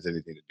wanted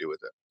anything to do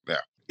with it. Yeah.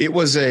 It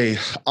was a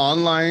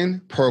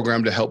online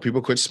program to help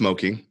people quit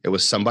smoking. It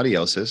was somebody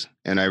else's.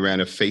 And I ran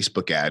a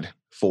Facebook ad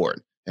for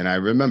it. And I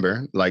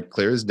remember, like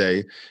clear as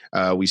day,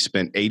 we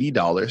spent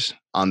 $80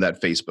 on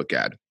that Facebook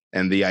ad.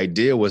 And the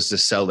idea was to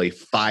sell a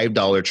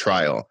 $5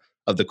 trial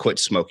of the quit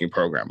smoking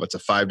program. It's a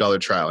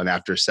 $5 trial. And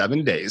after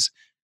 7 days,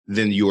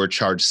 then you are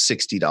charged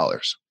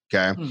 $60.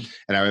 Okay.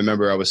 And I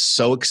remember I was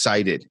so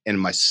excited and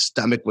my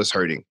stomach was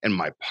hurting and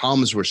my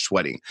palms were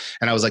sweating.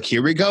 And I was like,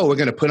 here we go. We're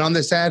going to put on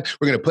this ad.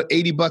 We're going to put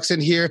 $80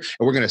 in here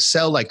and we're going to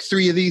sell like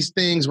 3 of these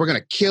things. We're going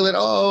to kill it.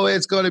 Oh,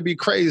 it's going to be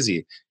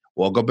crazy.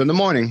 Woke up in the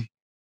morning.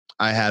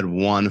 I had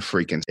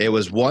it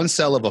was one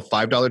sell of a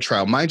 $5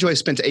 trial. Mind you, I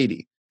spent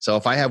 $80. So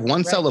if I have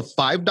one sell of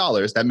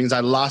 $5, that means I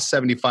lost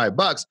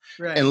 $75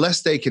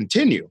 unless they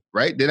continue,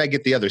 right? Then I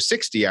get the other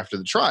 $60 after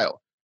the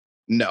trial.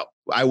 No,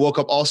 I woke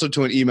up also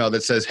to an email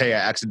that says, hey, I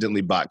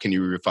accidentally bought. Can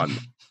you refund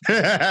me?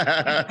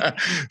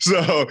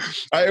 So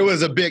it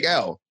was a big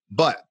L,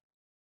 but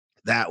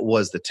that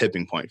was the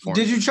tipping point for me.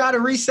 Did you try to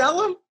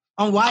resell them?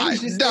 On why?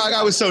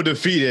 I was so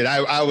defeated.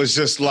 I was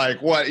just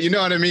like, what? You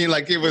know what I mean?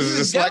 Like, it was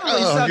just like,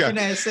 oh, God.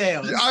 At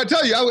sales. I'll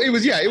tell you,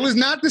 it was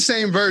not the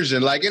same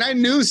version. Like, and I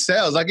knew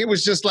sales. Like, it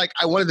was just like,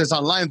 I wanted this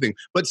online thing.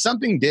 But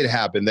something did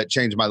happen that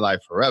changed my life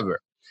forever.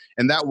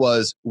 And that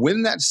was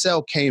when that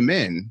sale came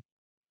in,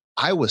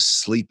 I was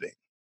sleeping.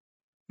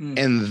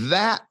 And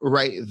that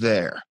right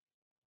there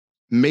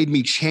made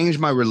me change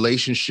my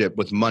relationship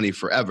with money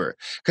forever.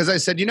 Because I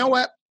said, you know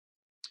what?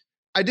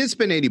 I did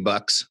spend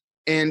 $80.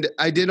 And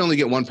I did only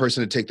get one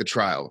person to take the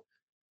trial,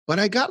 but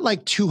I got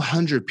like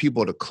 200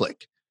 people to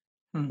click.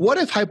 What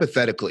if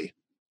hypothetically,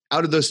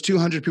 out of those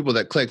 200 people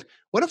that clicked,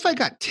 what if I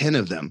got 10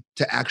 of them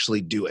to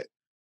actually do it?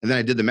 And then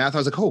I did the math. I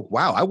was like, oh,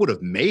 wow, I would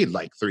have made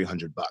like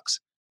 $300.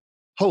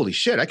 Holy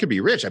shit, I could be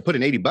rich. I put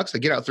in $80 to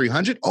get out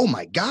 300. Oh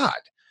my God,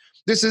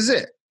 this is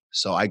it.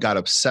 So I got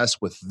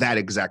obsessed with that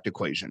exact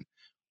equation.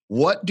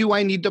 What do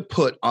I need to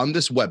put on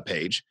this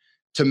webpage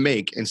to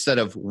make, instead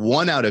of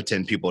 1 out of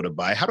 10 people to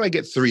buy, how do I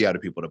get 3 out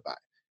of people to buy?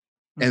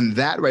 And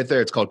that right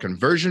there, it's called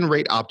conversion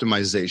rate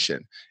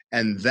optimization.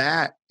 And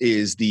that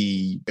is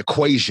the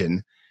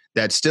equation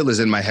that still is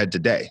in my head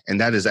today.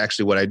 And that is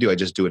actually what I do. I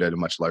just do it at a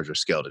much larger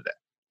scale today.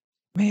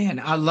 Man,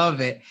 I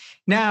love it.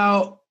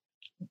 Now,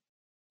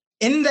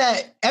 in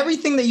that,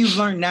 everything that you've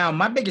learned now,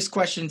 my biggest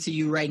question to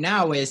you right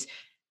now is,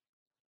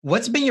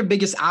 what's been your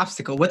biggest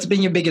obstacle? What's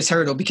been your biggest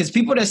hurdle? Because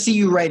people that see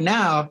you right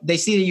now, they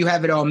see that you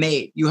have it all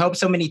made. You help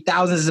so many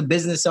thousands of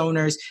business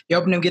owners. You're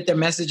helping them get their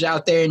message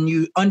out there and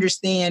you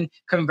understand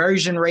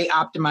conversion rate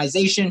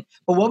optimization.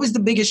 But what was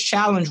the biggest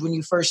challenge when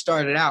you first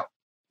started out?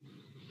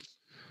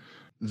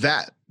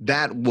 That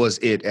was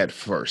it at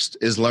first,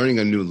 is learning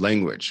a new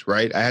language,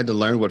 right? I had to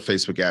learn what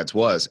Facebook ads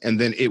was. And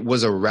then it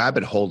was a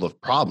rabbit hole of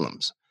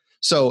problems.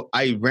 So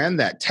I ran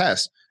that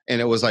test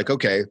and it was like,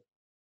 okay,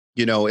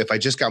 if I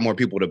just got more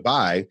people to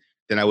buy,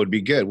 then I would be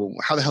good. Well,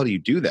 how the hell do you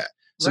do that?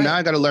 So now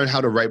I got to learn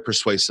how to write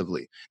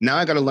persuasively. Now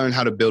I got to learn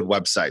how to build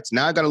websites.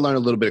 Now I got to learn a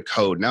little bit of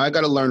code. Now I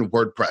got to learn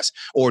WordPress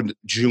or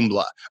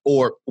Joomla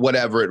or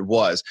whatever it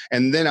was.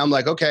 And then I'm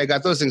like, okay, I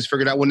got those things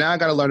figured out. Well, now I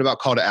got to learn about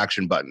call to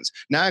action buttons.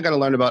 Now I got to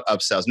learn about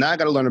upsells. Now I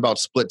got to learn about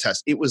split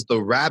tests. It was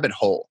the rabbit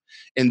hole.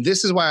 And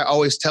this is why I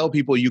always tell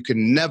people you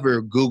can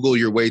never Google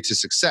your way to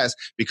success,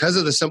 because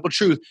of the simple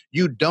truth.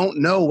 You don't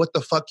know what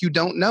the fuck you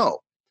don't know.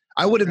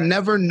 I would have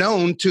never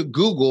known to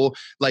Google,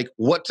 like,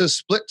 what to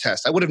split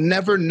test. I would have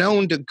never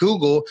known to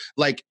Google,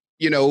 like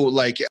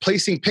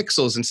placing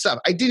pixels and stuff.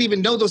 I didn't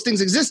even know those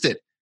things existed.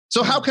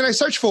 So how can I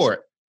search for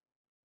it?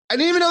 I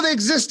didn't even know they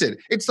existed.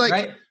 It's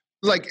like,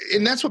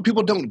 and that's what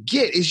people don't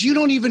get, is you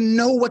don't even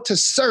know what to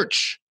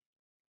search.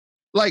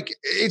 Like,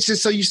 it's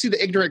just, so you see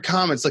the ignorant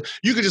comments, like,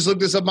 you could just look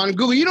this up on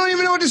Google. You don't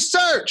even know what to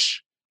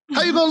search. How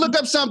are you going to look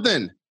up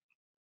something?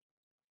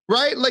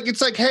 Right? Like,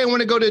 it's like, hey, I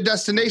want to go to a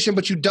destination,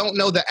 but you don't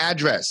know the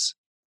address.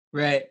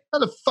 Right. How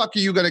the fuck are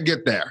you going to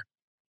get there?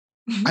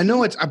 I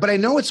know it's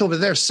over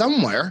there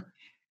somewhere.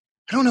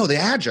 I don't know the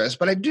address,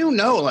 but I do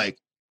know, like,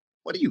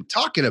 what are you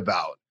talking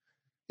about?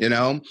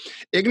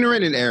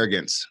 Ignorant and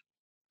arrogance.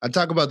 I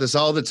talk about this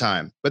all the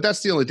time, but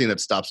that's the only thing that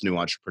stops new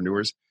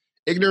entrepreneurs,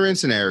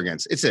 Ignorance and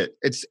arrogance. It's it.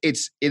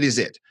 It is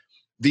it.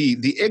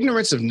 The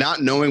ignorance of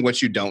not knowing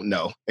what you don't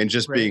know and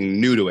just being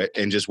new to it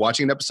and just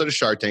watching an episode of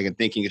Shark Tank and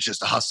thinking it's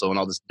just a hustle and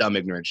all this dumb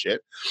ignorant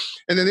shit.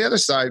 And then the other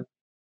side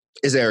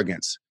is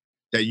arrogance.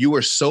 That you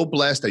were so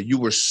blessed, that you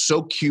were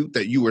so cute,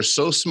 that you were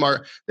so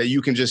smart, that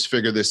you can just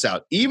figure this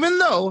out. Even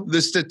though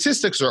the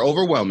statistics are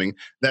overwhelming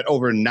that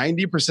over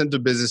 90%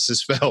 of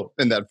businesses fail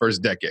in that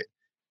first decade.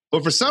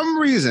 But for some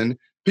reason,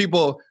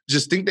 people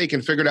just think they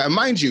can figure it out. And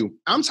mind you,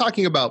 I'm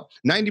talking about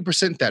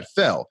 90% that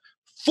fell.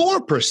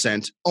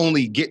 4%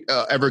 only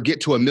ever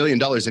get to $1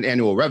 million in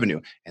annual revenue.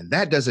 And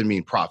that doesn't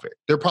mean profit.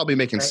 They're probably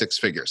making six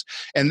figures.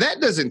 And that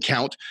doesn't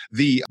count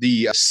the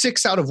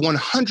 6 out of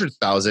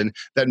 100,000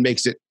 that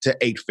makes it to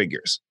 8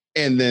 figures.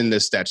 And then the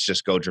stats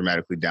just go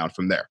dramatically down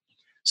from there.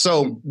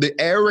 So the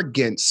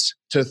arrogance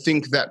to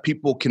think that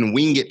people can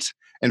wing it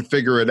and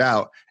figure it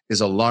out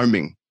is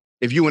alarming.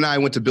 If you and I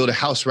went to build a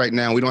house right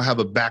now, we don't have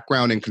a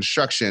background in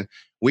construction.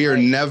 We are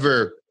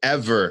never,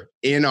 ever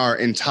in our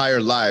entire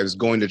lives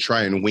going to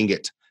try and wing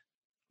it.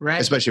 Right.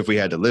 Especially if we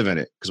had to live in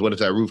it. Because what if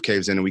that roof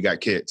caves in and we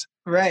got kids?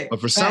 Right.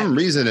 But for some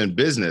reason in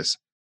business,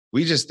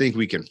 we just think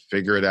we can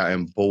figure it out.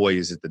 And boy,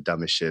 is it the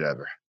dumbest shit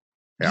ever.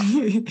 Yeah.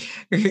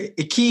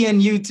 Key in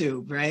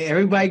YouTube, right?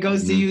 Everybody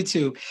goes to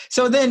YouTube.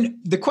 So then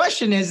the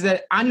question is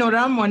that I know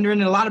that I'm wondering,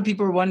 and a lot of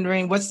people are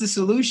wondering, what's the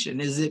solution?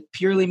 Is it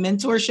purely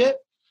mentorship?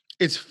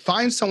 It's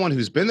find someone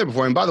who's been there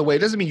before. And by the way, it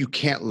doesn't mean you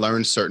can't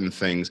learn certain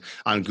things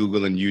on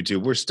Google and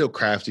YouTube. We're still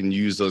crafting and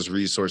use those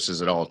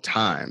resources at all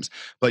times.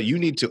 But you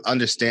need to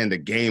understand the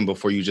game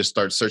before you just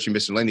start searching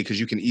miscellaneous,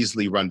 because you can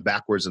easily run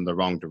backwards in the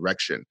wrong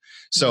direction.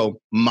 So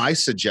my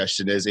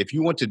suggestion is, if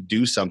you want to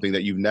do something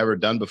that you've never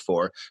done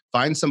before,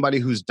 find somebody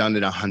who's done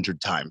it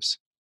 100 times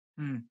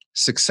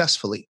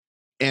successfully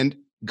and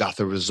got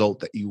the result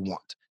that you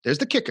want. There's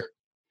the kicker.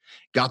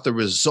 Got the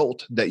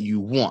result that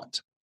you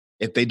want.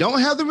 If they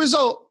don't have the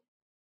result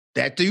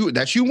that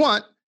you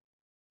want,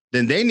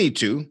 then they need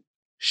to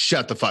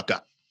shut the fuck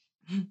up.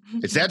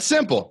 It's that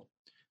simple.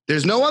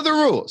 There's no other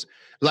rules.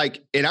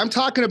 And I'm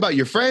talking about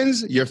your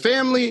friends, your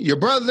family, your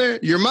brother,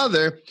 your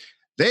mother.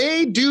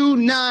 They do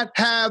not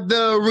have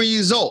the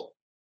result.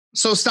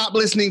 So stop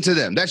listening to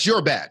them. That's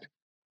your bad.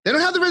 They don't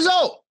have the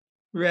result.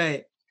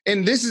 Right.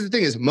 And this is the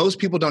thing is, most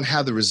people don't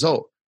have the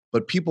result,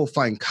 but people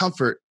find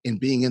comfort in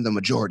being in the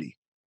majority.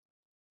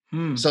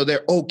 So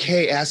they're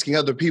okay asking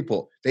other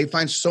people. They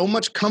find so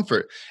much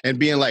comfort in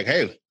being like,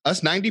 hey,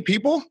 us 90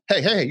 people?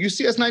 Hey, you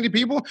see us 90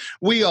 people?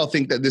 We all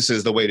think that this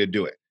is the way to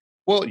do it.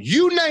 Well,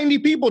 you 90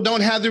 people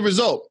don't have the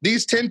result.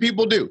 These 10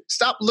 people do.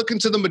 Stop looking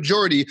to the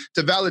majority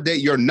to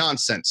validate your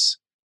nonsense.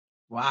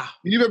 Wow.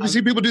 You ever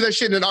see people do that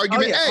shit in an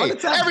argument? Hey,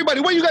 everybody,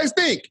 what do you guys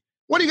think?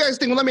 What do you guys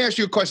think? Well, let me ask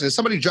you a question. If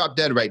somebody dropped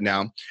dead right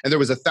now and there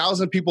was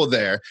 1,000 people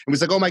there and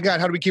was like, oh my God,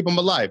 how do we keep them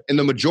alive? And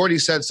the majority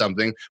said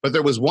something, but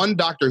there was one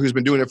doctor who's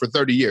been doing it for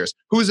 30 years.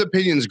 Whose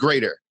opinion is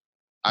greater?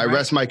 I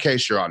rest my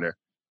case, Your Honor.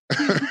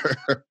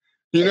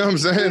 You know what I'm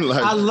saying?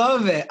 I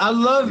love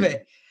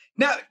it.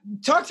 Now,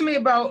 talk to me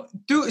about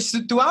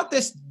throughout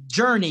this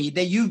journey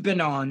that you've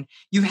been on,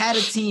 you've had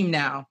a team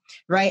now,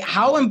 right?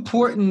 How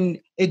important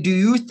do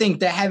you think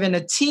that having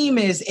a team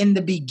is in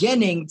the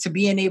beginning to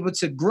being able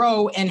to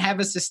grow and have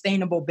a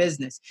sustainable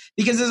business?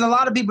 Because there's a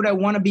lot of people that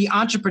want to be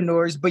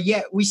entrepreneurs, but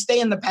yet we stay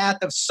in the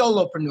path of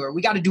solopreneur.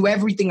 We got to do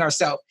everything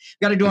ourselves.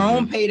 We got to do our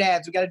own paid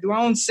ads. We got to do our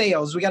own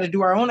sales. We got to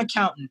do our own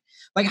accounting.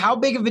 Like, how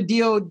big of a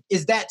deal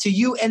is that to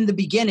you in the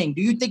beginning?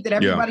 Do you think that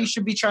everybody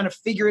should be trying to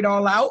figure it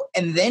all out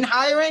and then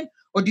hiring?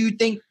 Or do you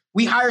think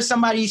we hire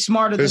somebody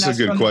smarter than us? This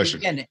is a good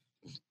question.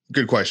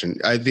 Good question.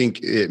 I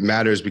think it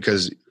matters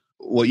because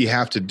what you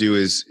have to do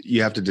is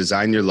you have to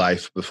design your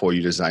life before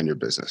you design your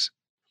business.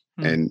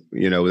 And,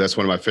 that's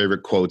one of my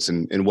favorite quotes.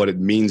 And what it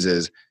means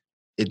is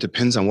it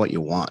depends on what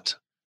you want,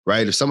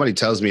 right? If somebody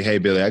tells me, hey,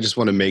 Billy, I just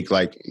want to make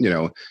 $5K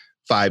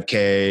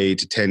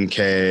to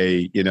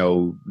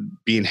 $10K,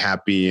 being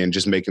happy and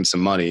just making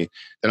some money,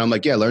 then I'm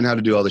like, yeah, learn how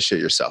to do all the shit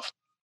yourself.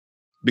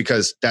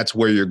 Because that's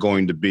where you're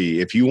going to be.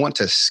 If you want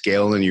to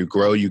scale and you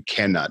grow, you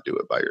cannot do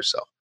it by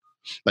yourself.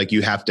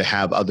 You have to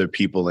have other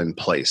people in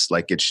place.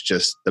 It's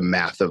just the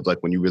math of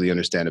when you really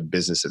understand a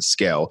business at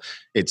scale,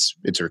 it's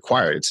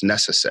required. It's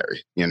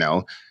necessary.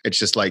 It's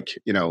just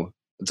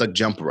it's like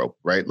jump rope,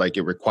 right?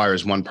 It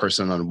requires one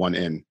person on one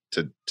end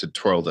to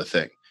twirl the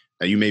thing.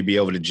 Now, you may be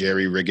able to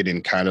jerry rig it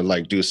and kind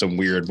of do some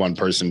weird one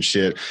person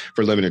shit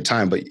for a limited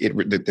time, but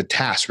the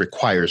task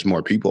requires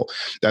more people.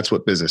 That's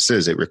what business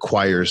is. It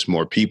requires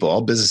more people.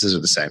 All businesses are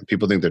the same.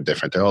 People think they're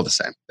different. They're all the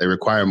same. They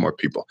require more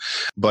people.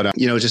 But,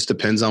 it just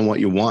depends on what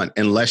you want.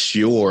 Unless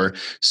you're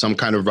some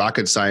kind of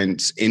rocket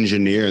science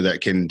engineer that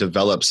can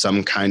develop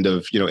some kind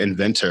of,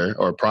 inventor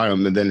or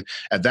problem. And then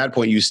at that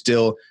point,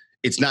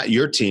 it's not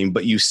your team,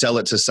 but you sell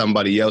it to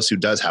somebody else who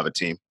does have a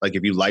team.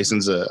 If you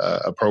license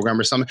a program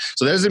or something.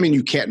 So that doesn't mean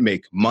you can't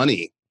make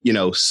money,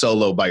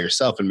 solo by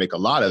yourself and make a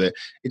lot of it.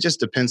 It just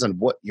depends on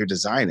what your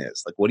design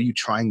is. What are you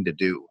trying to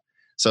do?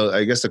 So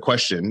I guess the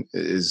question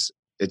is,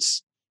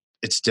 it's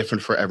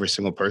different for every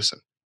single person.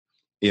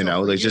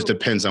 It just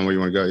depends on where you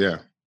want to go. Yeah.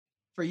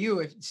 for you,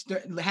 if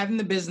having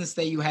the business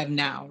that you have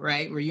now,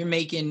 right, where you're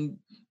making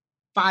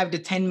 $5 to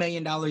 $10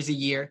 million a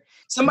year,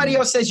 somebody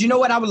else says, you know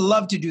what, I would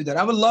love to do that.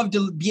 I would love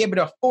to be able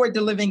to afford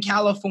to live in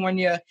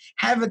California,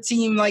 have a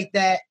team like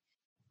that.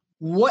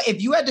 What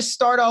if you had to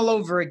start all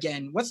over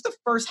again? What's the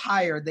first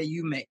hire that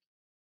you make?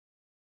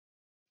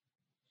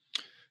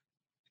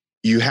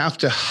 You have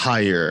to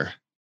hire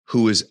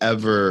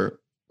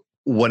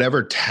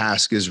whatever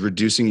task is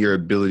reducing your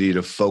ability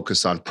to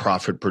focus on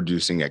profit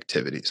producing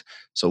activities.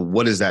 So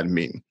what does that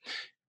mean?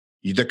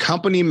 The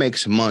company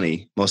makes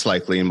money, most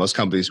likely in most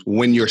companies,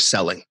 when you're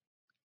selling.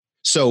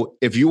 So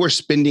if you are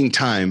spending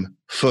time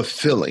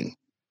fulfilling,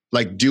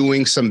 like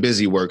doing some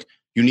busy work,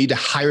 you need to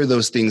hire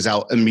those things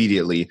out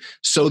immediately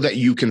so that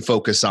you can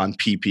focus on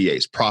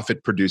PPAs,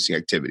 profit producing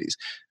activities.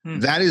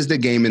 That is the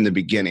game in the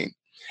beginning.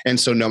 And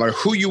so no matter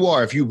who you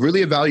are, if you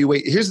really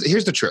evaluate, here's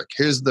the trick.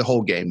 Here's the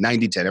whole game,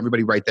 90-10.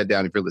 Everybody write that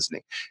down if you're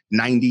listening.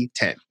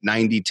 90-10,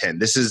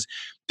 90-10.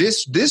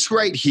 This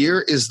right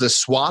here is the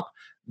swap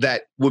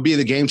that would be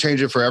the game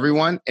changer for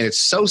everyone. And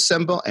it's so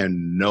simple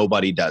and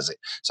nobody does it.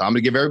 So I'm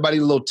going to give everybody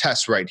a little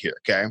test right here,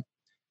 okay?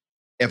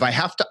 If I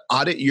have to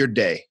audit your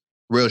day,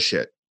 real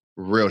shit.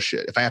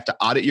 If I have to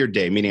audit your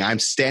day, meaning I'm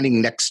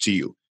standing next to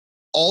you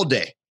all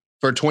day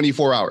for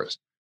 24 hours,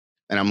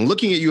 and I'm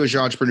looking at you as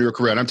your entrepreneur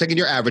career, and I'm taking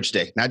your average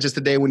day, not just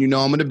the day when you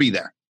know I'm going to be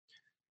there.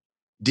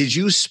 Did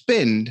you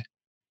spend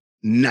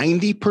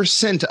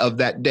 90% of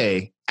that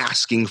day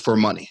asking for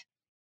money?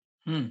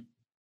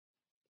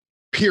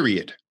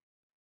 Period.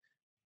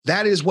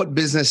 That is what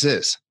business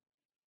is.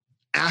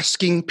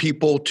 Asking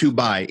people to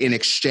buy in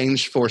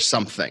exchange for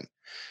something.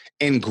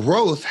 And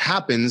growth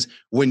happens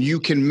when you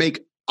can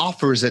make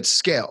offers at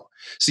scale.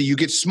 So you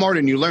get smart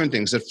and you learn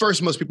things. At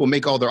first, most people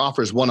make all their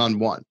offers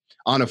one-on-one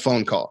on a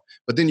phone call.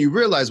 But then you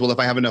realize, well, if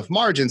I have enough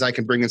margins, I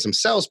can bring in some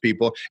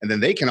salespeople, and then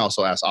they can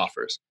also ask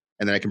offers.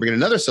 And then I can bring in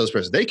another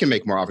salesperson. They can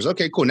make more offers.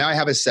 Okay, cool. Now I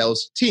have a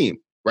sales team,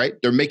 right?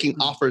 They're making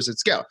offers at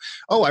scale.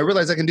 Oh, I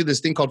realize I can do this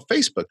thing called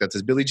Facebook that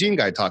this Billie Jean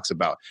guy talks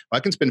about. Well,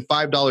 I can spend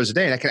 $5 a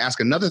day and I can ask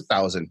another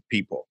 1,000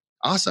 people.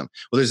 Awesome.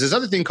 Well, there's this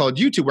other thing called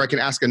YouTube where I can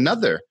ask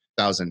another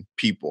 1,000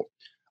 people.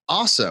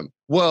 Awesome.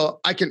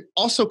 Well, I can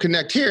also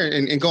connect here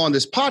and go on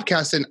this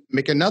podcast and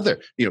make another,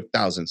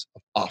 thousands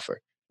of offer.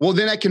 Well,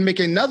 then I can make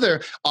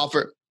another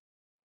offer.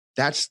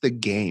 That's the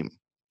game.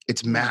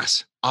 It's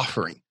mass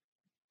offering.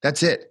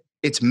 That's it.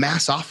 It's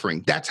mass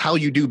offering. That's how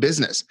you do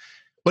business.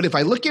 But if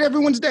I look at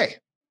everyone's day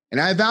and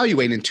I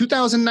evaluate in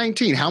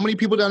 2019, how many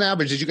people on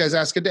average did you guys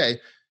ask a day?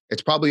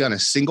 It's probably on a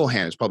single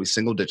hand. It's probably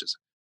single digits.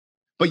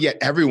 But yet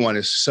everyone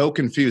is so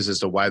confused as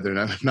to why they're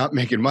not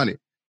making money.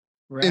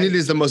 Right. And it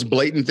is the most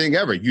blatant thing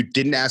ever. You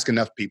didn't ask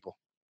enough people.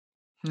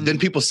 Then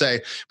people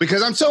say,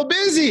 because I'm so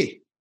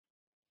busy.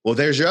 Well,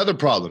 there's your other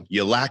problem.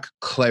 You lack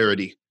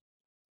clarity.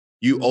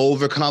 You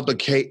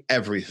overcomplicate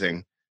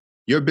everything.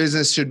 Your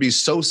business should be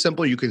so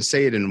simple you can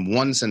say it in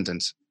one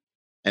sentence.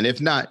 And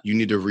if not, you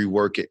need to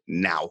rework it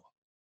now.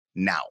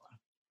 Because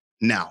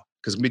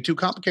it's going to be too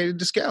complicated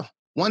to scale.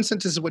 One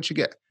sentence is what you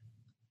get.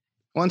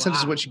 One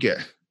sentence is what you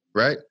get,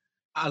 right?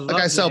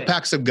 I sell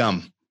packs of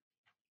gum,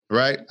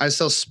 right? I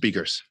sell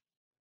speakers.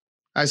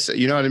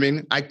 You know what I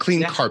mean? I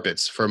clean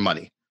carpets for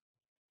money.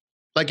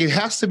 Like it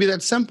has to be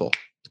that simple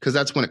because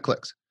that's when it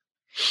clicks.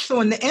 So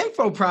in the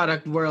info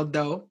product world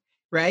though,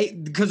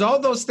 right? Because all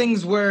those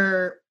things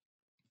were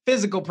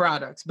physical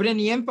products, but in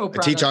the info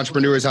product, I teach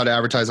entrepreneurs how to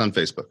advertise on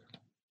Facebook.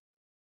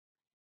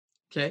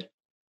 Okay.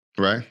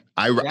 Right.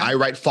 I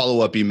write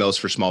follow-up emails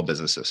for small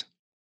businesses.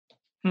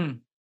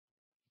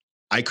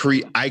 I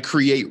create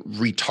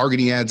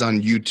retargeting ads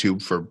on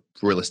YouTube for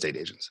real estate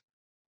agents.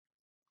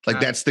 Like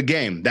that's the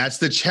game. That's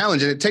the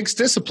challenge. And it takes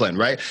discipline,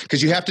 right?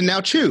 Because you have to now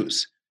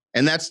choose.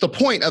 And that's the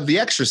point of the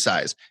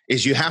exercise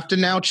is you have to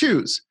now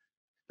choose.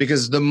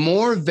 Because the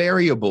more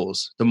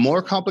variables, the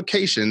more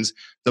complications,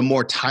 the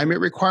more time it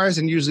requires.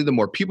 And usually the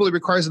more people it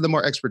requires and the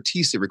more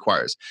expertise it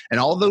requires. And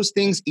all those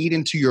things eat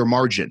into your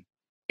margin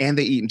and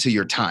they eat into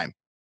your time,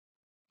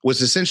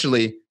 which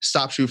essentially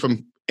stops you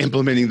from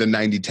implementing the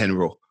 90-10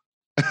 rule.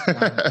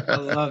 I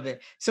love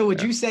it. So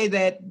would you say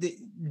that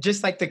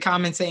just like the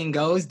common saying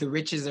goes, the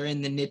riches are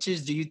in the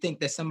niches? Do you think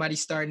that somebody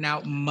starting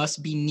out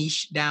must be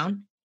niche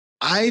down?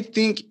 I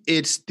think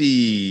it's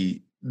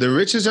the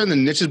riches are in the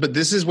niches, but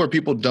this is where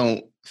people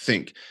don't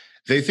think.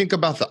 They think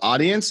about the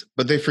audience,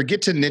 but they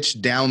forget to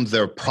niche down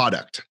their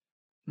product.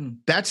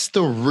 That's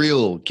the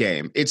real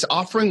game. It's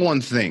offering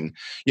one thing,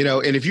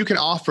 and if you can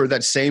offer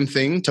that same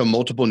thing to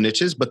multiple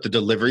niches, but the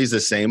delivery is the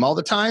same all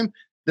the time,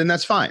 then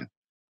that's fine.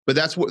 But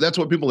that's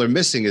what people are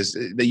missing is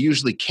they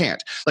usually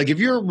can't. Like if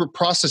your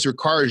process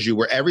requires you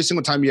where every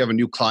single time you have a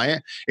new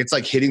client, it's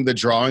like hitting the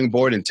drawing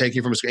board and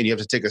taking from a screen, and you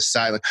have to take a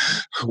silent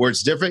where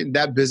it's different.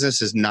 That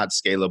business is not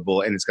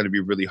scalable and it's going to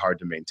be really hard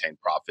to maintain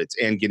profits,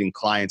 and getting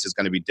clients is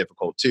going to be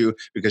difficult too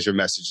because your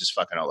message is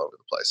fucking all over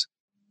the place.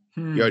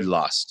 You already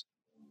lost.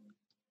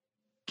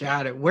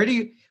 Got it. Where do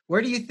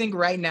you think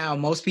right now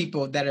most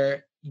people that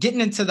are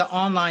getting into the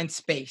online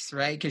space,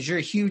 right? Because you're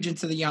huge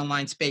into the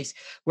online space.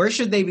 Where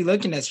should they be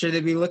looking at? Should they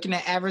be looking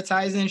at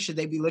advertising? Should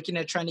they be looking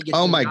at trying to get?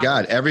 Oh my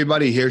God.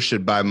 Everybody here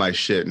should buy my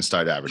shit and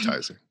start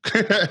advertising.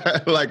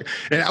 Like,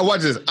 and I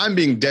watch this. I'm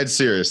being dead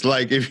serious.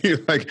 Like, if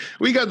you like,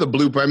 we got the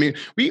blueprint. I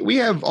mean, we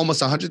have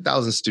almost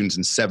 100,000 students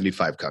in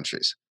 75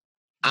 countries.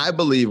 I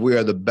believe we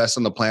are the best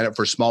on the planet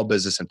for small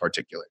business in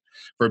particular.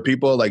 For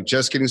people like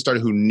just getting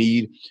started who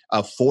need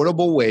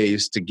affordable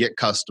ways to get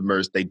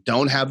customers. They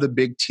don't have the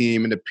big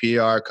team and the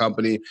PR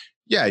company.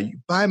 Yeah, you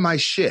buy my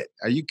shit.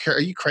 Are you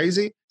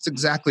crazy? It's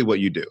exactly what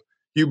you do.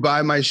 You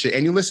buy my shit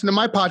and you listen to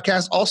my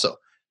podcast also. Right.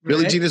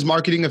 Billie Jean is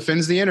Marketing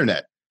Offends the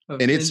Internet.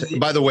 And it's,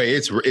 by the way,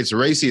 it's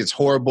racy, it's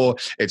horrible,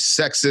 it's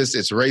sexist,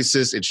 it's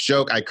racist, it's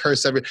joke. I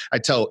curse I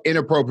tell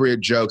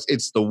inappropriate jokes.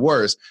 It's the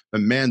worst.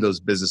 But man, those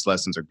business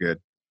lessons are good.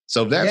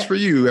 So that's for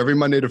you every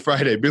Monday to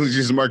Friday. Billie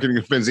Jean's Marketing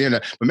Offends the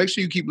Internet. But make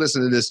sure you keep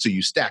listening to this till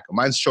you stack.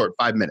 Mine's short,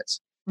 5 minutes.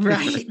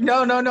 Right.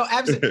 No,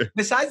 absolutely.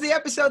 Besides the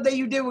episode that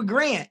you did with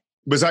Grant.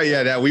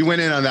 That we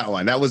went in on that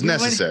one. That was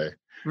necessary.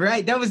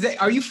 Right. That was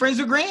it. Are you friends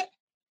with Grant?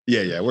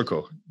 Yeah, we're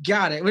cool.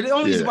 Got it. But the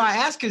only reason why I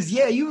asked is,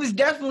 you was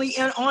definitely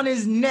on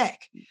his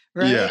neck,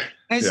 right? Yeah.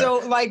 And so,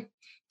 like,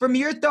 from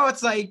your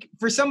thoughts, like,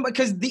 for somebody,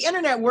 because the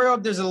internet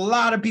world, there's a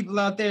lot of people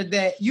out there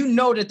that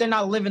that they're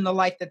not living the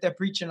life that they're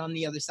preaching on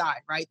the other side,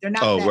 right? They're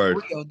not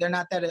real. They're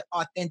not that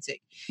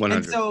authentic. 100.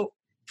 And so,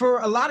 for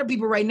a lot of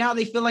people right now,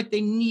 they feel like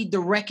they need the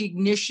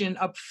recognition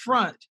up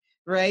front,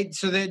 right?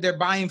 So they're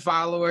buying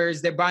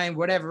followers, they're buying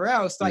whatever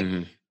else, like.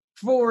 Mm-hmm.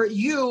 For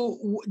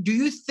you, do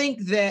you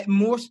think that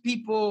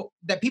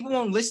people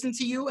won't listen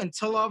to you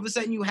until all of a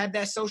sudden you have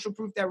that social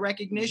proof, that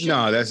recognition?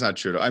 No, that's not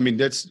true. I mean,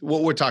 that's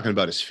what we're talking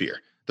about is fear.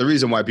 The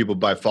reason why people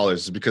buy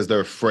followers is because they're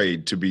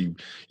afraid to be,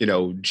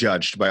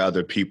 judged by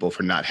other people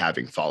for not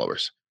having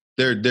followers.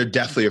 They're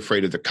definitely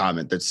afraid of the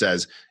comment that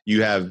says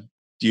you have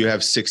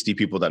 60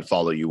 people that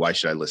follow you. Why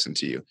should I listen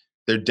to you?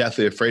 They're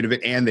definitely afraid of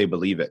it, and they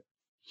believe it.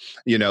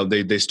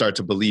 They start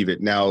to believe it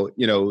now,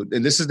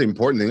 and this is the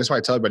important thing. That's why I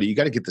tell everybody, you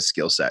got to get the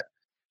skill set.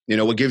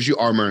 What gives you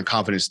armor and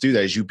confidence to do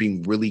that is you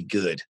being really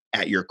good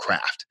at your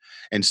craft.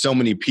 And so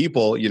many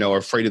people, are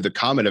afraid of the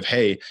comment of,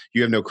 hey,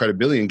 you have no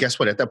credibility. And guess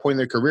what? At that point in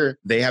their career,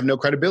 they have no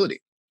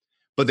credibility.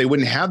 But they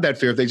wouldn't have that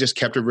fear if they just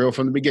kept it real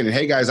from the beginning.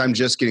 Hey, guys, I'm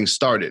just getting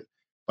started.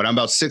 But I'm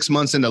about 6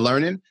 months into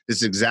learning. This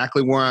is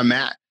exactly where I'm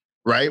at,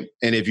 right?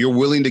 And if you're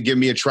willing to give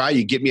me a try,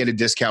 you get me at a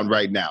discount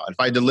right now. If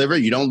I deliver,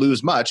 you don't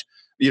lose much.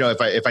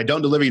 If I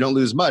don't deliver, you don't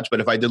lose much.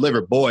 But if I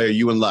deliver, boy, are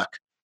you in luck.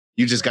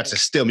 You just got to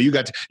steal me. You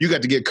got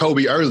to get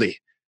Kobe early.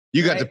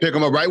 You got to pick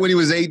him up right when he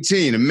was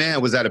 18. And man,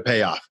 was that a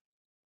payoff.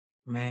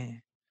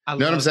 Man. You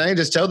know what I'm saying?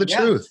 Just tell the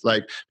truth.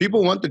 Like,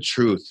 people want the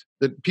truth.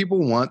 People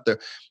want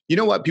you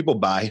know what people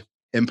buy?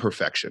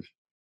 Imperfection.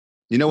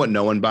 You know what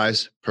no one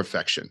buys?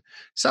 Perfection.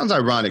 Sounds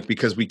ironic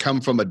because we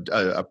come from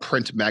a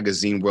print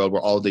magazine world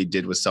where all they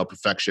did was sell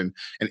perfection,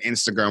 an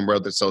Instagram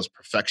world that sells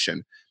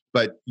perfection.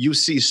 But you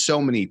see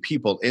so many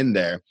people in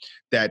there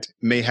that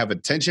may have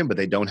attention, but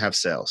they don't have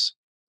sales.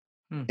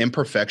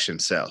 Imperfection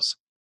sells.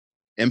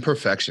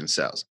 Imperfection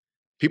sells.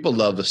 People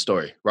love the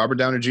story. Robert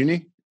Downey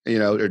Jr.,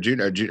 or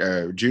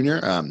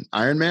Junior,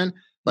 Iron Man.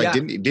 Like,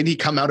 didn't he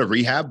come out of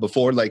rehab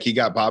before he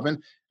got popping?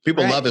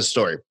 People love his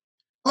story.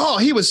 Oh,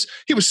 he was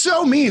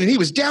so mean and he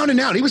was down and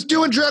out. He was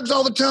doing drugs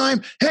all the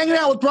time, hanging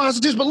out with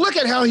prostitutes. But look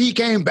at how he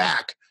came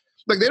back.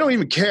 Like, they don't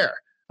even care.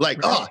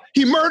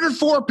 He murdered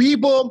 4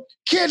 people,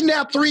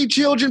 kidnapped 3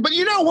 children. But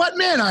you know what,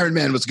 man? Iron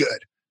Man was good.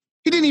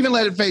 He didn't even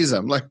let it faze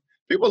him. Like,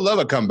 people love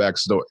a comeback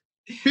story.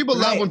 People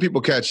love when people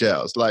catch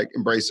L's. Like,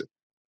 embrace it.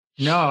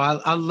 No,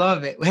 I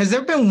love it. Has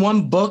there been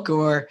one book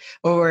or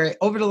over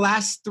the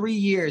last 3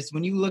 years,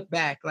 when you look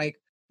back, like,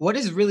 what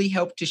has really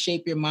helped to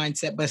shape your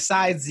mindset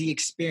besides the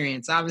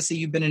experience? Obviously,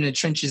 you've been in the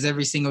trenches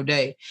every single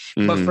day.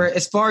 Mm-hmm. But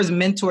as far as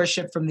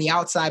mentorship from the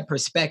outside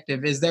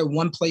perspective, is there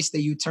one place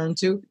that you turn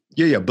to?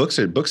 Yeah. Books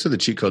are the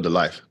cheat code to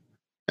life.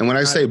 And when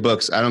I say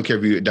books, I don't care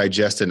if you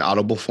digest in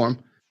audible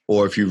form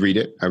or if you read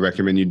it. I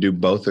recommend you do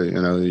both.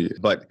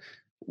 But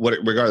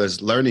regardless,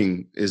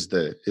 learning is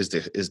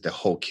the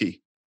whole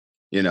key.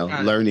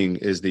 Learning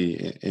is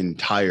the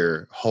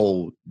entire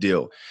whole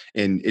deal.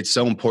 And it's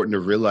so important to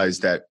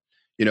realize that,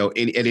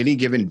 at any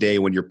given day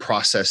when you're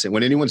processing,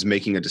 when anyone's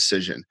making a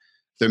decision,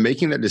 they're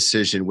making that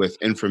decision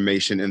with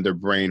information in their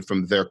brain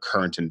from their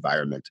current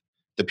environment,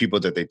 the people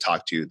that they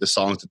talk to, the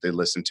songs that they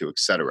listen to, et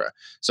cetera.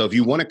 So if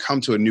you want to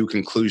come to a new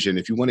conclusion,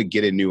 if you want to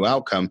get a new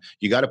outcome,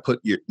 you got to put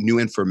your new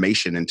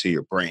information into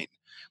your brain.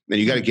 And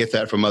you got to get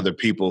that from other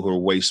people who are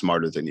way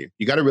smarter than you.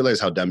 You got to realize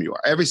how dumb you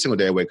are. Every single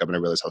day I wake up and I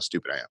realize how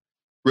stupid I am.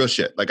 Real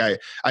shit. Like I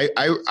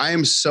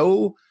am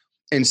so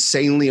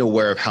insanely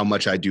aware of how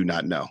much I do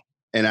not know.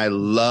 And I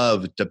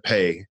love to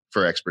pay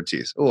for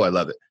expertise. Oh, I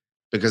love it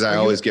because I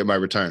always get my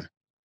return.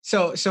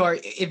 So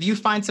if you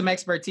find some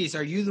expertise,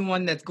 are you the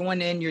one that's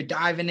going in, you're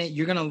diving it,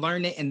 you're going to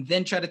learn it and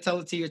then try to tell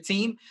it to your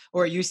team?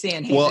 Or are you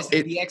saying, hey, this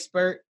is the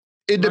expert?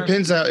 It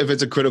depends on if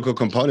it's a critical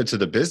component to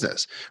the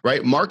business,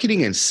 right?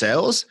 Marketing and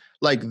sales,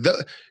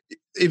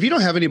 if you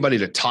don't have anybody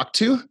to talk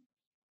to,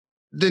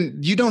 then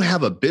you don't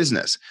have a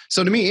business.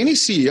 So to me, any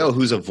CEO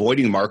who's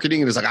avoiding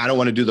marketing and is like, I don't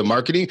want to do the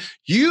marketing,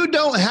 you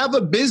don't have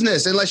a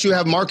business unless you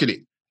have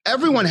marketing.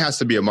 Everyone has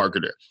to be a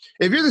marketer.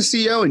 If you're the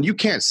CEO and you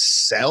can't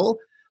sell,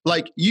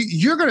 like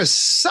you're going to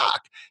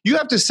suck. You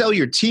have to sell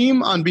your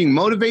team on being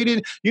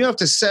motivated. You have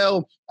to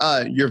sell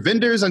your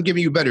vendors on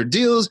giving you better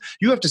deals.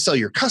 You have to sell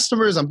your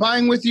customers on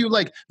buying with you.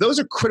 Like those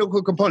are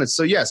critical components.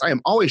 So yes, I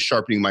am always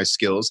sharpening my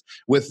skills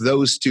with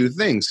those two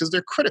things because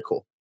they're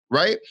critical.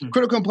 Right?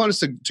 Critical components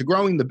to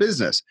growing the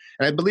business.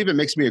 And I believe it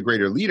makes me a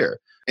greater leader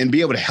and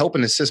be able to help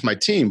and assist my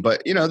team.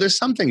 But, there's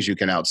some things you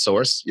can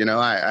outsource.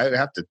 I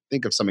have to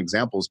think of some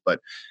examples, but,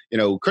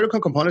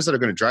 critical components that are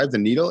going to drive the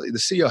needle, the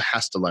CEO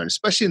has to learn,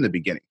 especially in the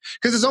beginning.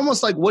 Because it's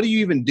almost like, what do you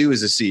even do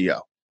as a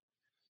CEO?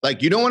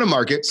 Like you don't want to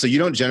market, so you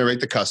don't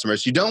generate the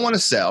customers. You don't want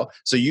to sell,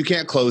 so you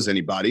can't close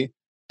anybody.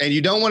 And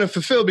you don't want to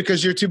fulfill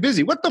because you're too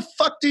busy. What the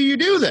fuck do you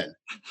do then?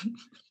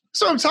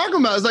 So I'm talking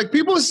about is like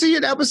people see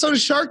an episode of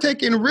Shark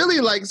Tank and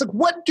really like, it's like,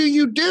 what do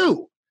you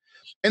do?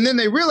 And then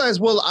they realize,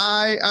 well,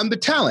 I'm the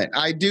talent.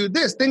 I do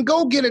this. Then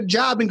go get a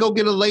job and go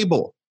get a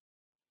label.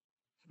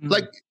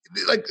 Like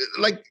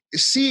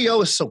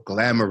CEO is so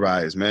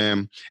glamorized,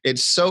 man.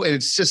 It's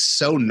just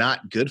so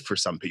not good for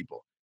some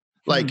people.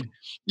 Like,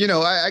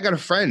 I got a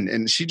friend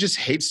and she just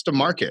hates to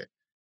market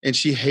and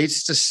she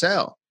hates to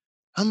sell.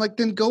 I'm like,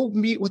 then go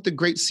meet with the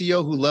great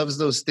CEO who loves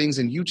those things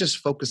and you just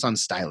focus on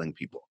styling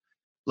people.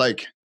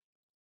 Like,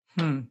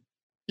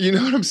 you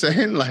know what I'm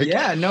saying? Like,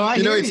 yeah, no, I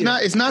hear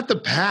it's not the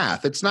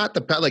path. It's not the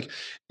path. Like,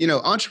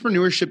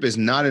 entrepreneurship is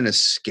not an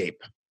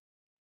escape.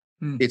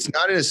 It's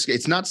not an escape.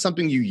 It's not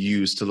something you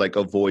use to like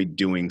avoid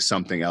doing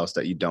something else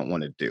that you don't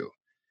want to do.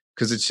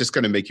 Cause it's just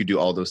going to make you do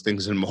all those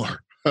things and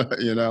more,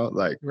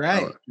 like,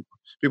 right.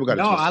 People got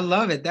to. No, I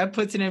love it. That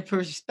puts it in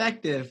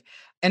perspective.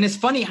 And it's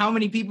funny how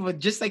many people,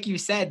 just like you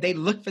said, they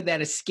look for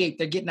that escape.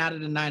 They're getting out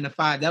of the 9 to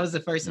 5. That was the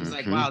first thing. I was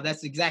like, wow,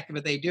 that's exactly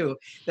what they do.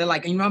 They're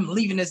like, I'm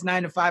leaving this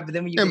 9 to 5. But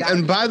then when you get out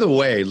and by the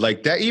way,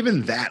 like that,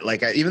 even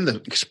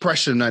the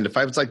expression 9 to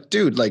 5, it's like,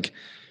 dude, like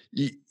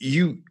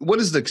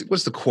what's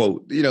the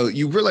quote?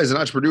 You realize in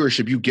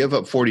entrepreneurship, you give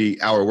up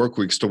 40-hour work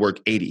weeks to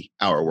work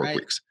 80-hour work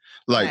weeks.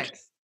 Like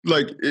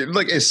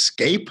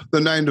escape the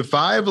 9 to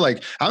 5.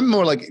 Like I'm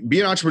more like be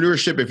an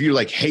entrepreneurship if you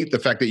like hate the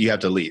fact that you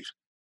have to leave.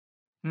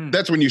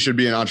 That's when you should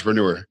be an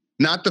entrepreneur,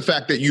 not the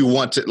fact that you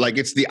want to, like,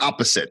 it's the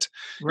opposite,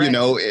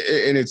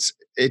 and it's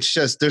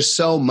just, there's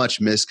so much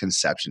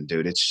misconception,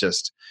 dude. It's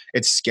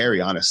scary,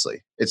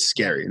 honestly. It's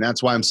scary. And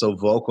that's why I'm so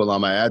vocal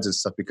on my ads and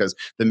stuff, because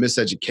the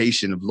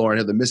miseducation of Lauryn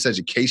Hill, the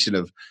miseducation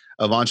of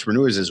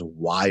entrepreneurs is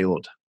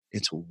wild.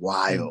 It's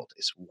wild.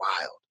 It's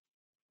wild.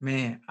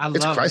 Man, I love it.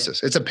 It's a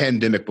crisis. It's a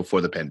pandemic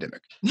before the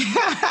pandemic.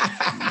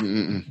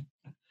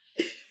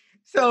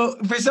 So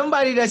for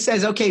somebody that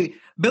says, okay,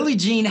 Billy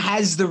Jean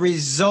has the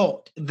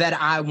result that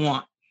I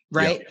want,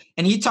 right? Yep.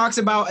 And he talks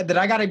about that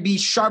I got to be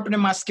sharpening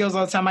my skills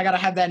all the time. I got to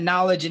have that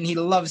knowledge, and he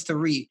loves to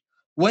read.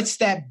 What's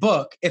that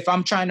book if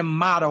I'm trying to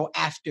model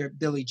after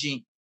Billy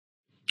Jean?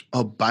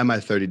 Oh, buy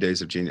my 30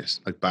 Days of Genius.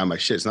 Like buy my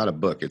shit. It's not a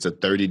book. It's a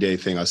 30-day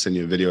thing. I'll send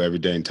you a video every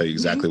day and tell you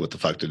exactly what the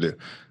fuck to do.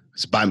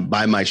 It's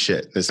buy my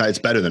shit. It's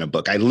better than a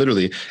book. I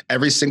literally,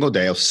 every single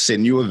day, I'll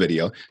send you a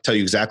video, tell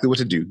you exactly what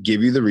to do,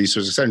 give you the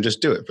resources, and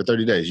just do it for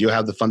 30 days. You'll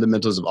have the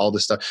fundamentals of all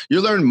this stuff.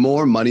 You'll learn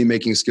more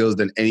money-making skills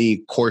than any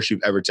course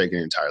you've ever taken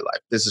in your entire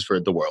life. This is for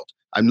the world.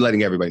 I'm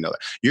letting everybody know that.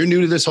 You're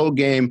new to this whole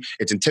game.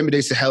 It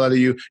intimidates the hell out of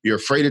you. You're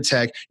afraid of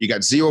tech. You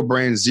got zero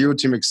brand, zero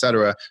team,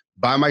 etc.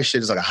 Buy my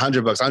shit. It's like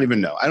 $100. I don't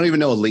even know. I don't even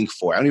know a link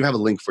for it. I don't even have a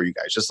link for you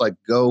guys. Just like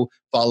go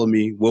follow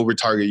me. We'll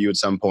retarget you at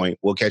some point.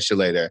 We'll catch you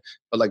later.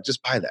 But like,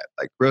 just buy that.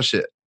 Like real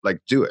shit. Like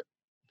do it.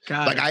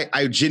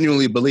 I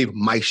genuinely believe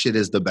my shit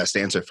is the best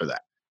answer for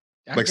that.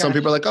 Like some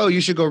people are like, oh,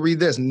 you should go read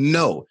this.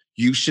 No,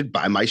 you should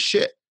buy my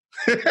shit.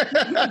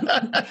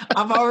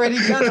 I've already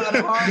done all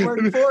the hard work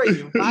for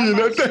you.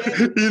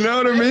 You know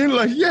what I mean?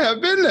 Like, yeah,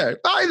 I've been there.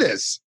 Buy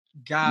this.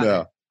 Got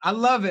it. I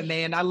love it,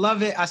 man. I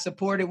love it. I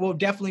support it. We'll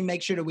definitely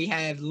make sure that we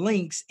have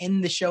links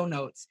in the show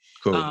notes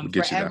for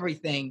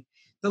everything.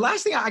 The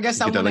last thing I guess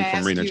I want to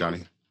ask you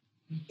Johnny,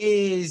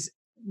 is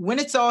when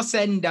it's all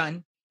said and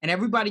done, and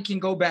everybody can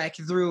go back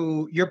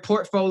through your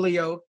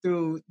portfolio,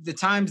 through the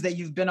times that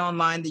you've been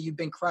online, that you've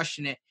been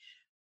crushing it.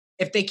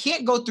 If they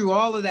can't go through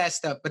all of that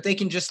stuff, but they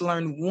can just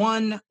learn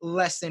one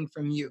lesson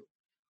from you.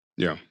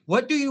 Yeah.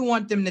 What do you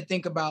want them to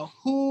think about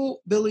who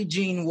Billy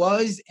Jean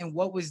was and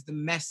what was the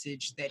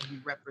message that he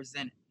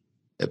represented?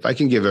 If I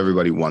can give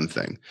everybody one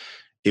thing,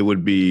 it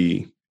would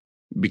be,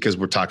 because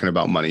we're talking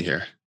about money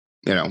here,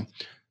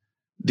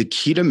 the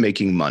key to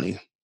making money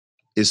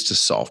is to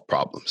solve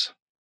problems.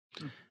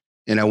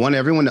 And I want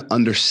everyone to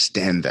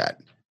understand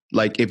that.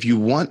 Like, if you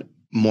want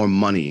more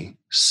money,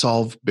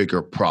 solve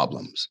bigger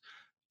problems.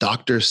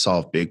 Doctors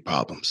solve big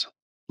problems.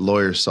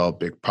 Lawyers solve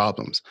big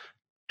problems.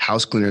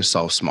 House cleaners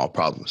solve small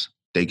problems.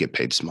 They get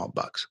paid small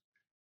bucks.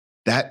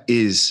 That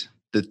is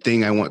the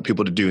thing I want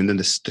people to do. And then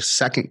the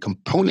second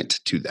component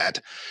to that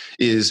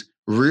is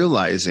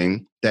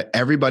realizing that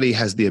everybody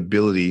has the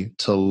ability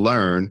to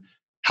learn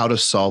how to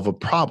solve a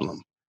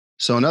problem.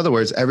 So in other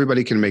words,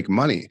 everybody can make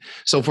money.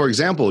 So for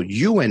example,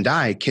 you and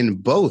I can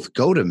both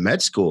go to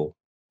med school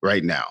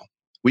right now.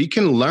 We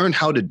can learn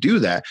how to do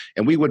that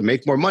and we would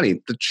make more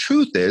money. The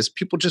truth is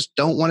people just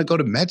don't want to go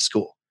to med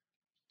school.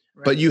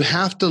 Right. But you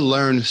have to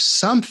learn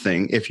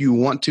something if you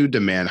want to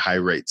demand high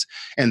rates.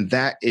 And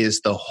that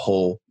is the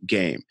whole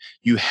game.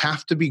 You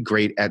have to be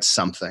great at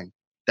something.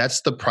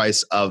 That's the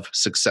price of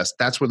success.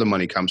 That's where the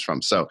money comes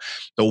from. So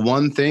the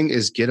one thing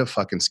is get a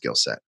fucking skill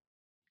set.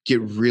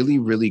 Get really,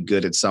 really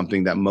good at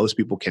something that most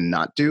people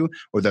cannot do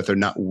or that they're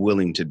not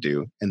willing to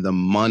do. And the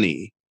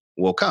money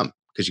will come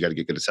because you got to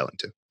get good at selling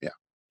too. Yeah.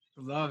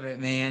 Love it,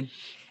 man.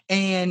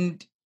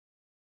 And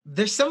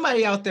there's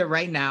somebody out there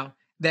right now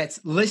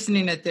that's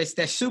listening at this,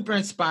 that's super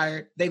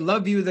inspired. They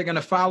love you. They're going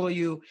to follow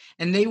you.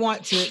 And they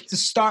want to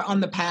start on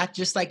the path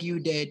just like you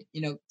did,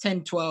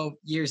 10, 12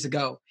 years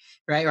ago,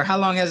 right? Or how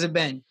long has it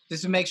been?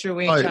 Just to make sure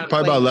we ain't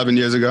probably about 11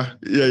 years ago.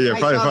 Yeah.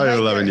 Probably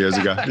 11 years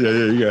ago.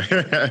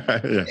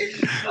 Yeah.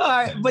 All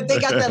right. But they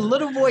got that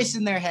little voice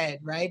in their head,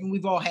 right? And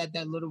we've all had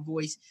that little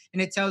voice.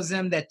 And it tells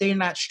them that they're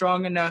not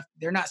strong enough.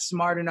 They're not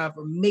smart enough,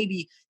 or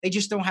maybe they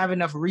just don't have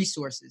enough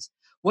resources.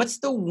 What's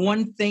the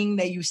one thing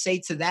that you say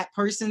to that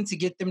person to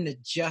get them to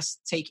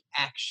just take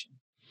action?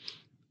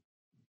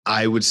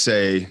 I would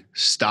say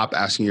stop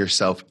asking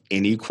yourself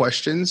any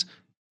questions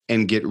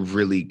and get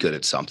really good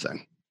at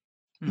something.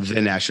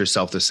 Then ask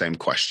yourself the same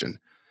question.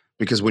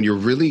 Because when you're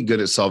really good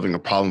at solving a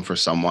problem for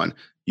someone,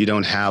 you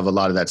don't have a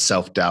lot of that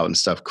self-doubt and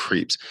stuff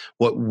creeps.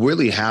 What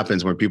really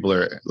happens when people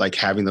are like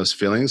having those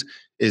feelings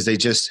is they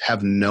just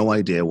have no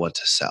idea what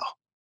to sell.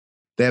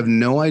 They have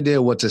no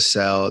idea what to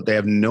sell. They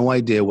have no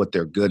idea what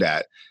they're good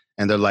at.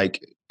 And they're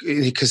like,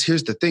 because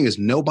here's the thing is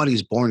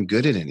nobody's born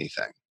good at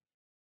anything.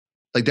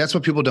 Like that's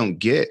what people don't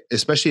get,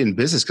 especially in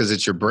business, because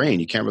it's your brain.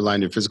 You can't rely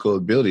on your physical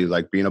ability,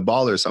 like being a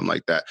baller or something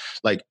like that.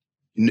 Like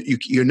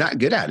you're not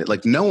good at it.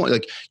 Like no one,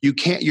 like you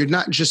can't, you're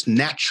not just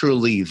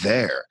naturally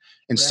there.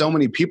 And right. So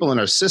many people in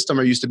our system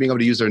are used to being able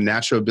to use their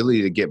natural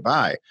ability to get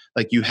by.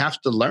 Like you have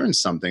to learn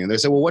something. And they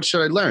say, well, what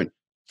should I learn?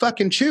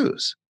 Fucking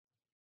choose.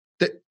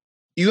 That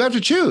you have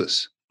to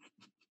choose.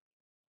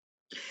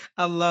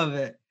 I love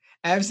it.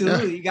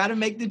 Absolutely. Yeah. You got to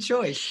make the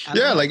choice.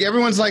 Like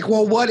everyone's like,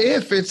 well, what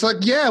if? It's like,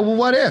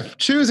 what if?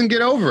 Choose and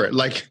get over it.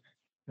 Like,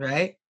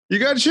 right. You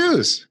got to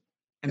choose.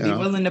 And be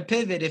willing to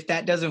pivot if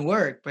that doesn't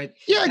work. But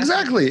yeah,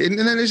 exactly. And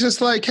then it's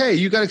just like, hey,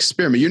 you got to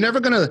experiment. You're never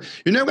gonna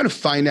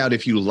find out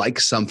if you like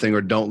something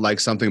or don't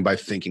like something by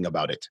thinking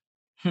about it.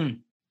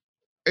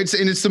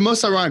 It's the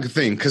most ironic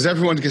thing because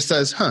everyone just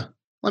says,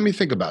 let me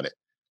think about it.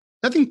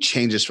 Nothing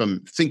changes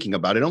from thinking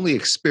about it, only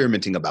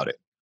experimenting about it.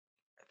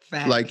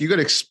 Fact. Like you got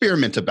to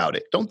experiment about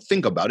it. Don't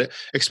think about it.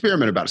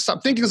 Experiment about it.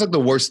 Stop thinking it's like the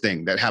worst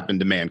thing that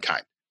happened to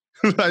mankind.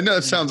 I know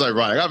it sounds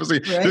ironic. Obviously,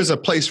 right. There's a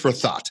place for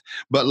thought.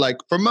 But like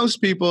for most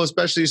people,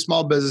 especially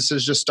small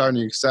businesses just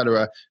starting, et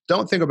cetera,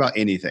 don't think about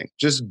anything.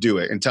 Just do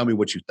it and tell me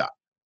what you thought.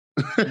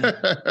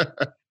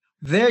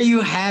 There you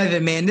have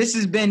it, man. This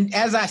has been,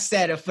 as I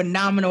said, a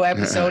phenomenal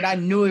episode. I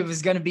knew it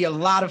was going to be a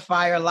lot of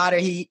fire, a lot of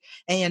heat.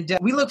 And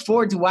we look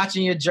forward to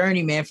watching your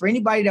journey, man. For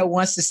anybody that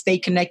wants to stay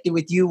connected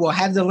with you, we'll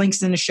have the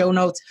links in the show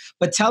notes.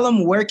 But tell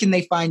them, where can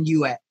they find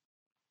you at?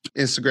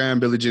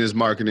 Instagram, Billy Genius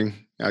Marketing.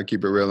 I'll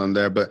keep it real on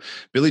there. But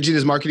Billy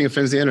Genius Marketing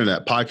offends the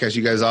internet. Podcast,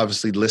 you guys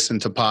obviously listen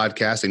to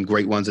podcasts and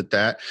great ones at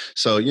that.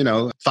 So,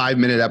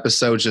 5-minute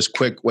episodes, just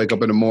quick, wake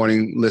up in the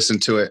morning, listen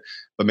to it.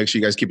 But make sure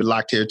you guys keep it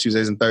locked here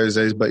Tuesdays and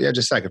Thursdays. But yeah,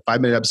 just like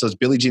 5-minute episodes.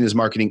 Billy Genius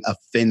Marketing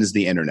offends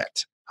the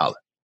internet. Holla.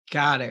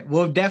 Got it.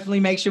 We'll definitely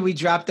make sure we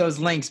drop those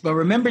links. But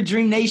remember,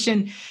 Dream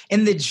Nation,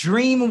 in the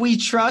dream we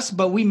trust,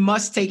 but we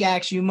must take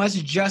action. You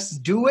must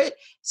just do it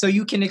so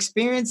you can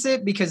experience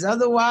it, because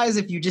otherwise,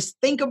 if you just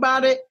think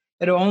about it,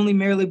 it'll only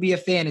merely be a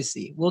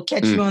fantasy. We'll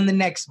catch you on the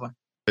next one.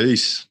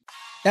 Peace.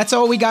 That's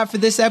all we got for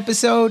this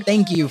episode.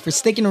 Thank you for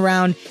sticking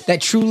around. That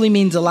truly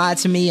means a lot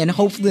to me, and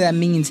hopefully that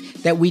means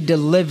that we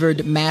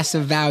delivered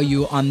massive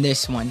value on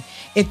this one.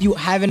 If you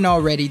haven't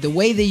already, the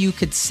way that you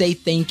could say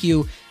thank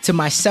you to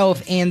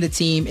myself and the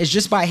team is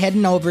just by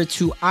heading over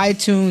to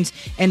iTunes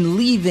and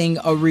leaving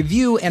a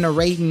review and a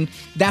rating.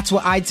 That's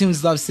what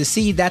iTunes loves to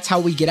see. That's how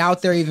we get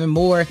out there even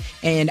more.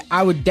 And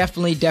I would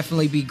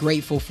definitely be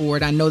grateful for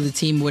it. I know the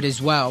team would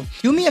as well.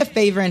 Do me a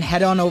favor and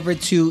head on over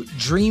to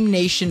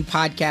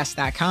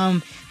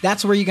dreamnationpodcast.com.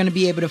 That's where you're going to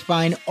be able to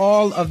find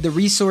all of the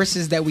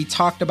resources that we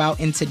talked about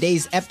in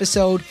today's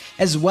episode,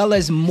 as well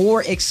as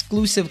more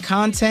exclusive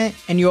content.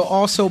 And you'll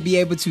also be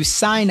able to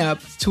sign up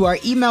to our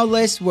email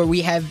list where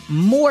we have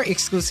more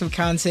exclusive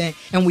content.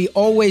 And we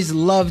always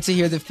love to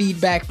hear the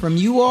feedback from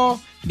you all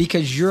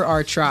because you're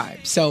our tribe.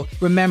 So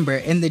remember,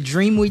 in the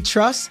dream we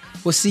trust,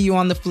 we'll see you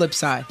on the flip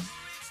side.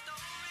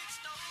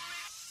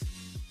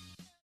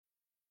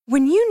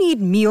 When you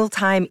need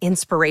mealtime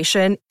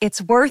inspiration,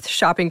 it's worth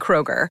shopping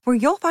Kroger, where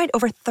you'll find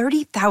over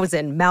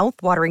 30,000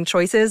 mouth-watering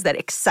choices that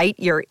excite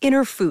your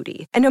inner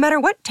foodie. And no matter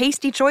what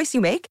tasty choice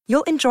you make,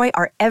 you'll enjoy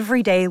our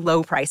everyday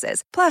low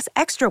prices, plus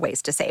extra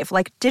ways to save,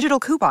 like digital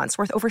coupons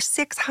worth over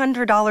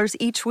 $600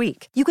 each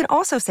week. You can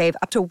also save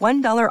up to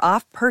 $1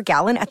 off per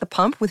gallon at the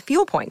pump with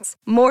fuel points.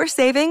 More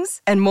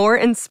savings and more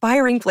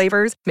inspiring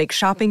flavors make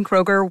shopping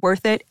Kroger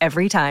worth it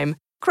every time.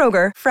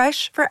 Kroger,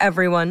 fresh for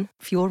everyone.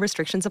 Fuel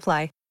restrictions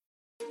apply.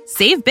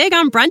 Save big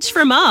on brunch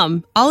for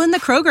mom, all in the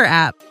Kroger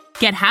app.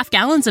 Get half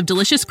gallons of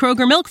delicious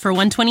Kroger milk for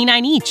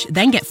 $1.29 each.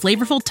 Then get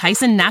flavorful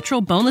Tyson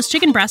natural boneless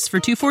chicken breasts for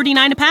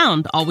 $2.49 a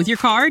pound, all with your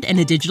card and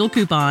a digital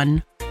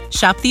coupon.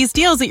 Shop these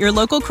deals at your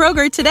local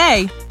Kroger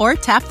today, or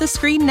tap the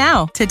screen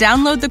now to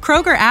download the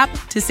Kroger app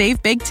to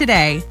save big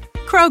today.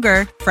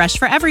 Kroger, fresh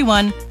for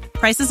everyone.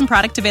 Prices and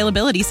product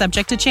availability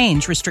subject to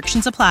change.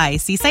 Restrictions apply.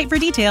 See site for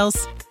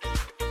details.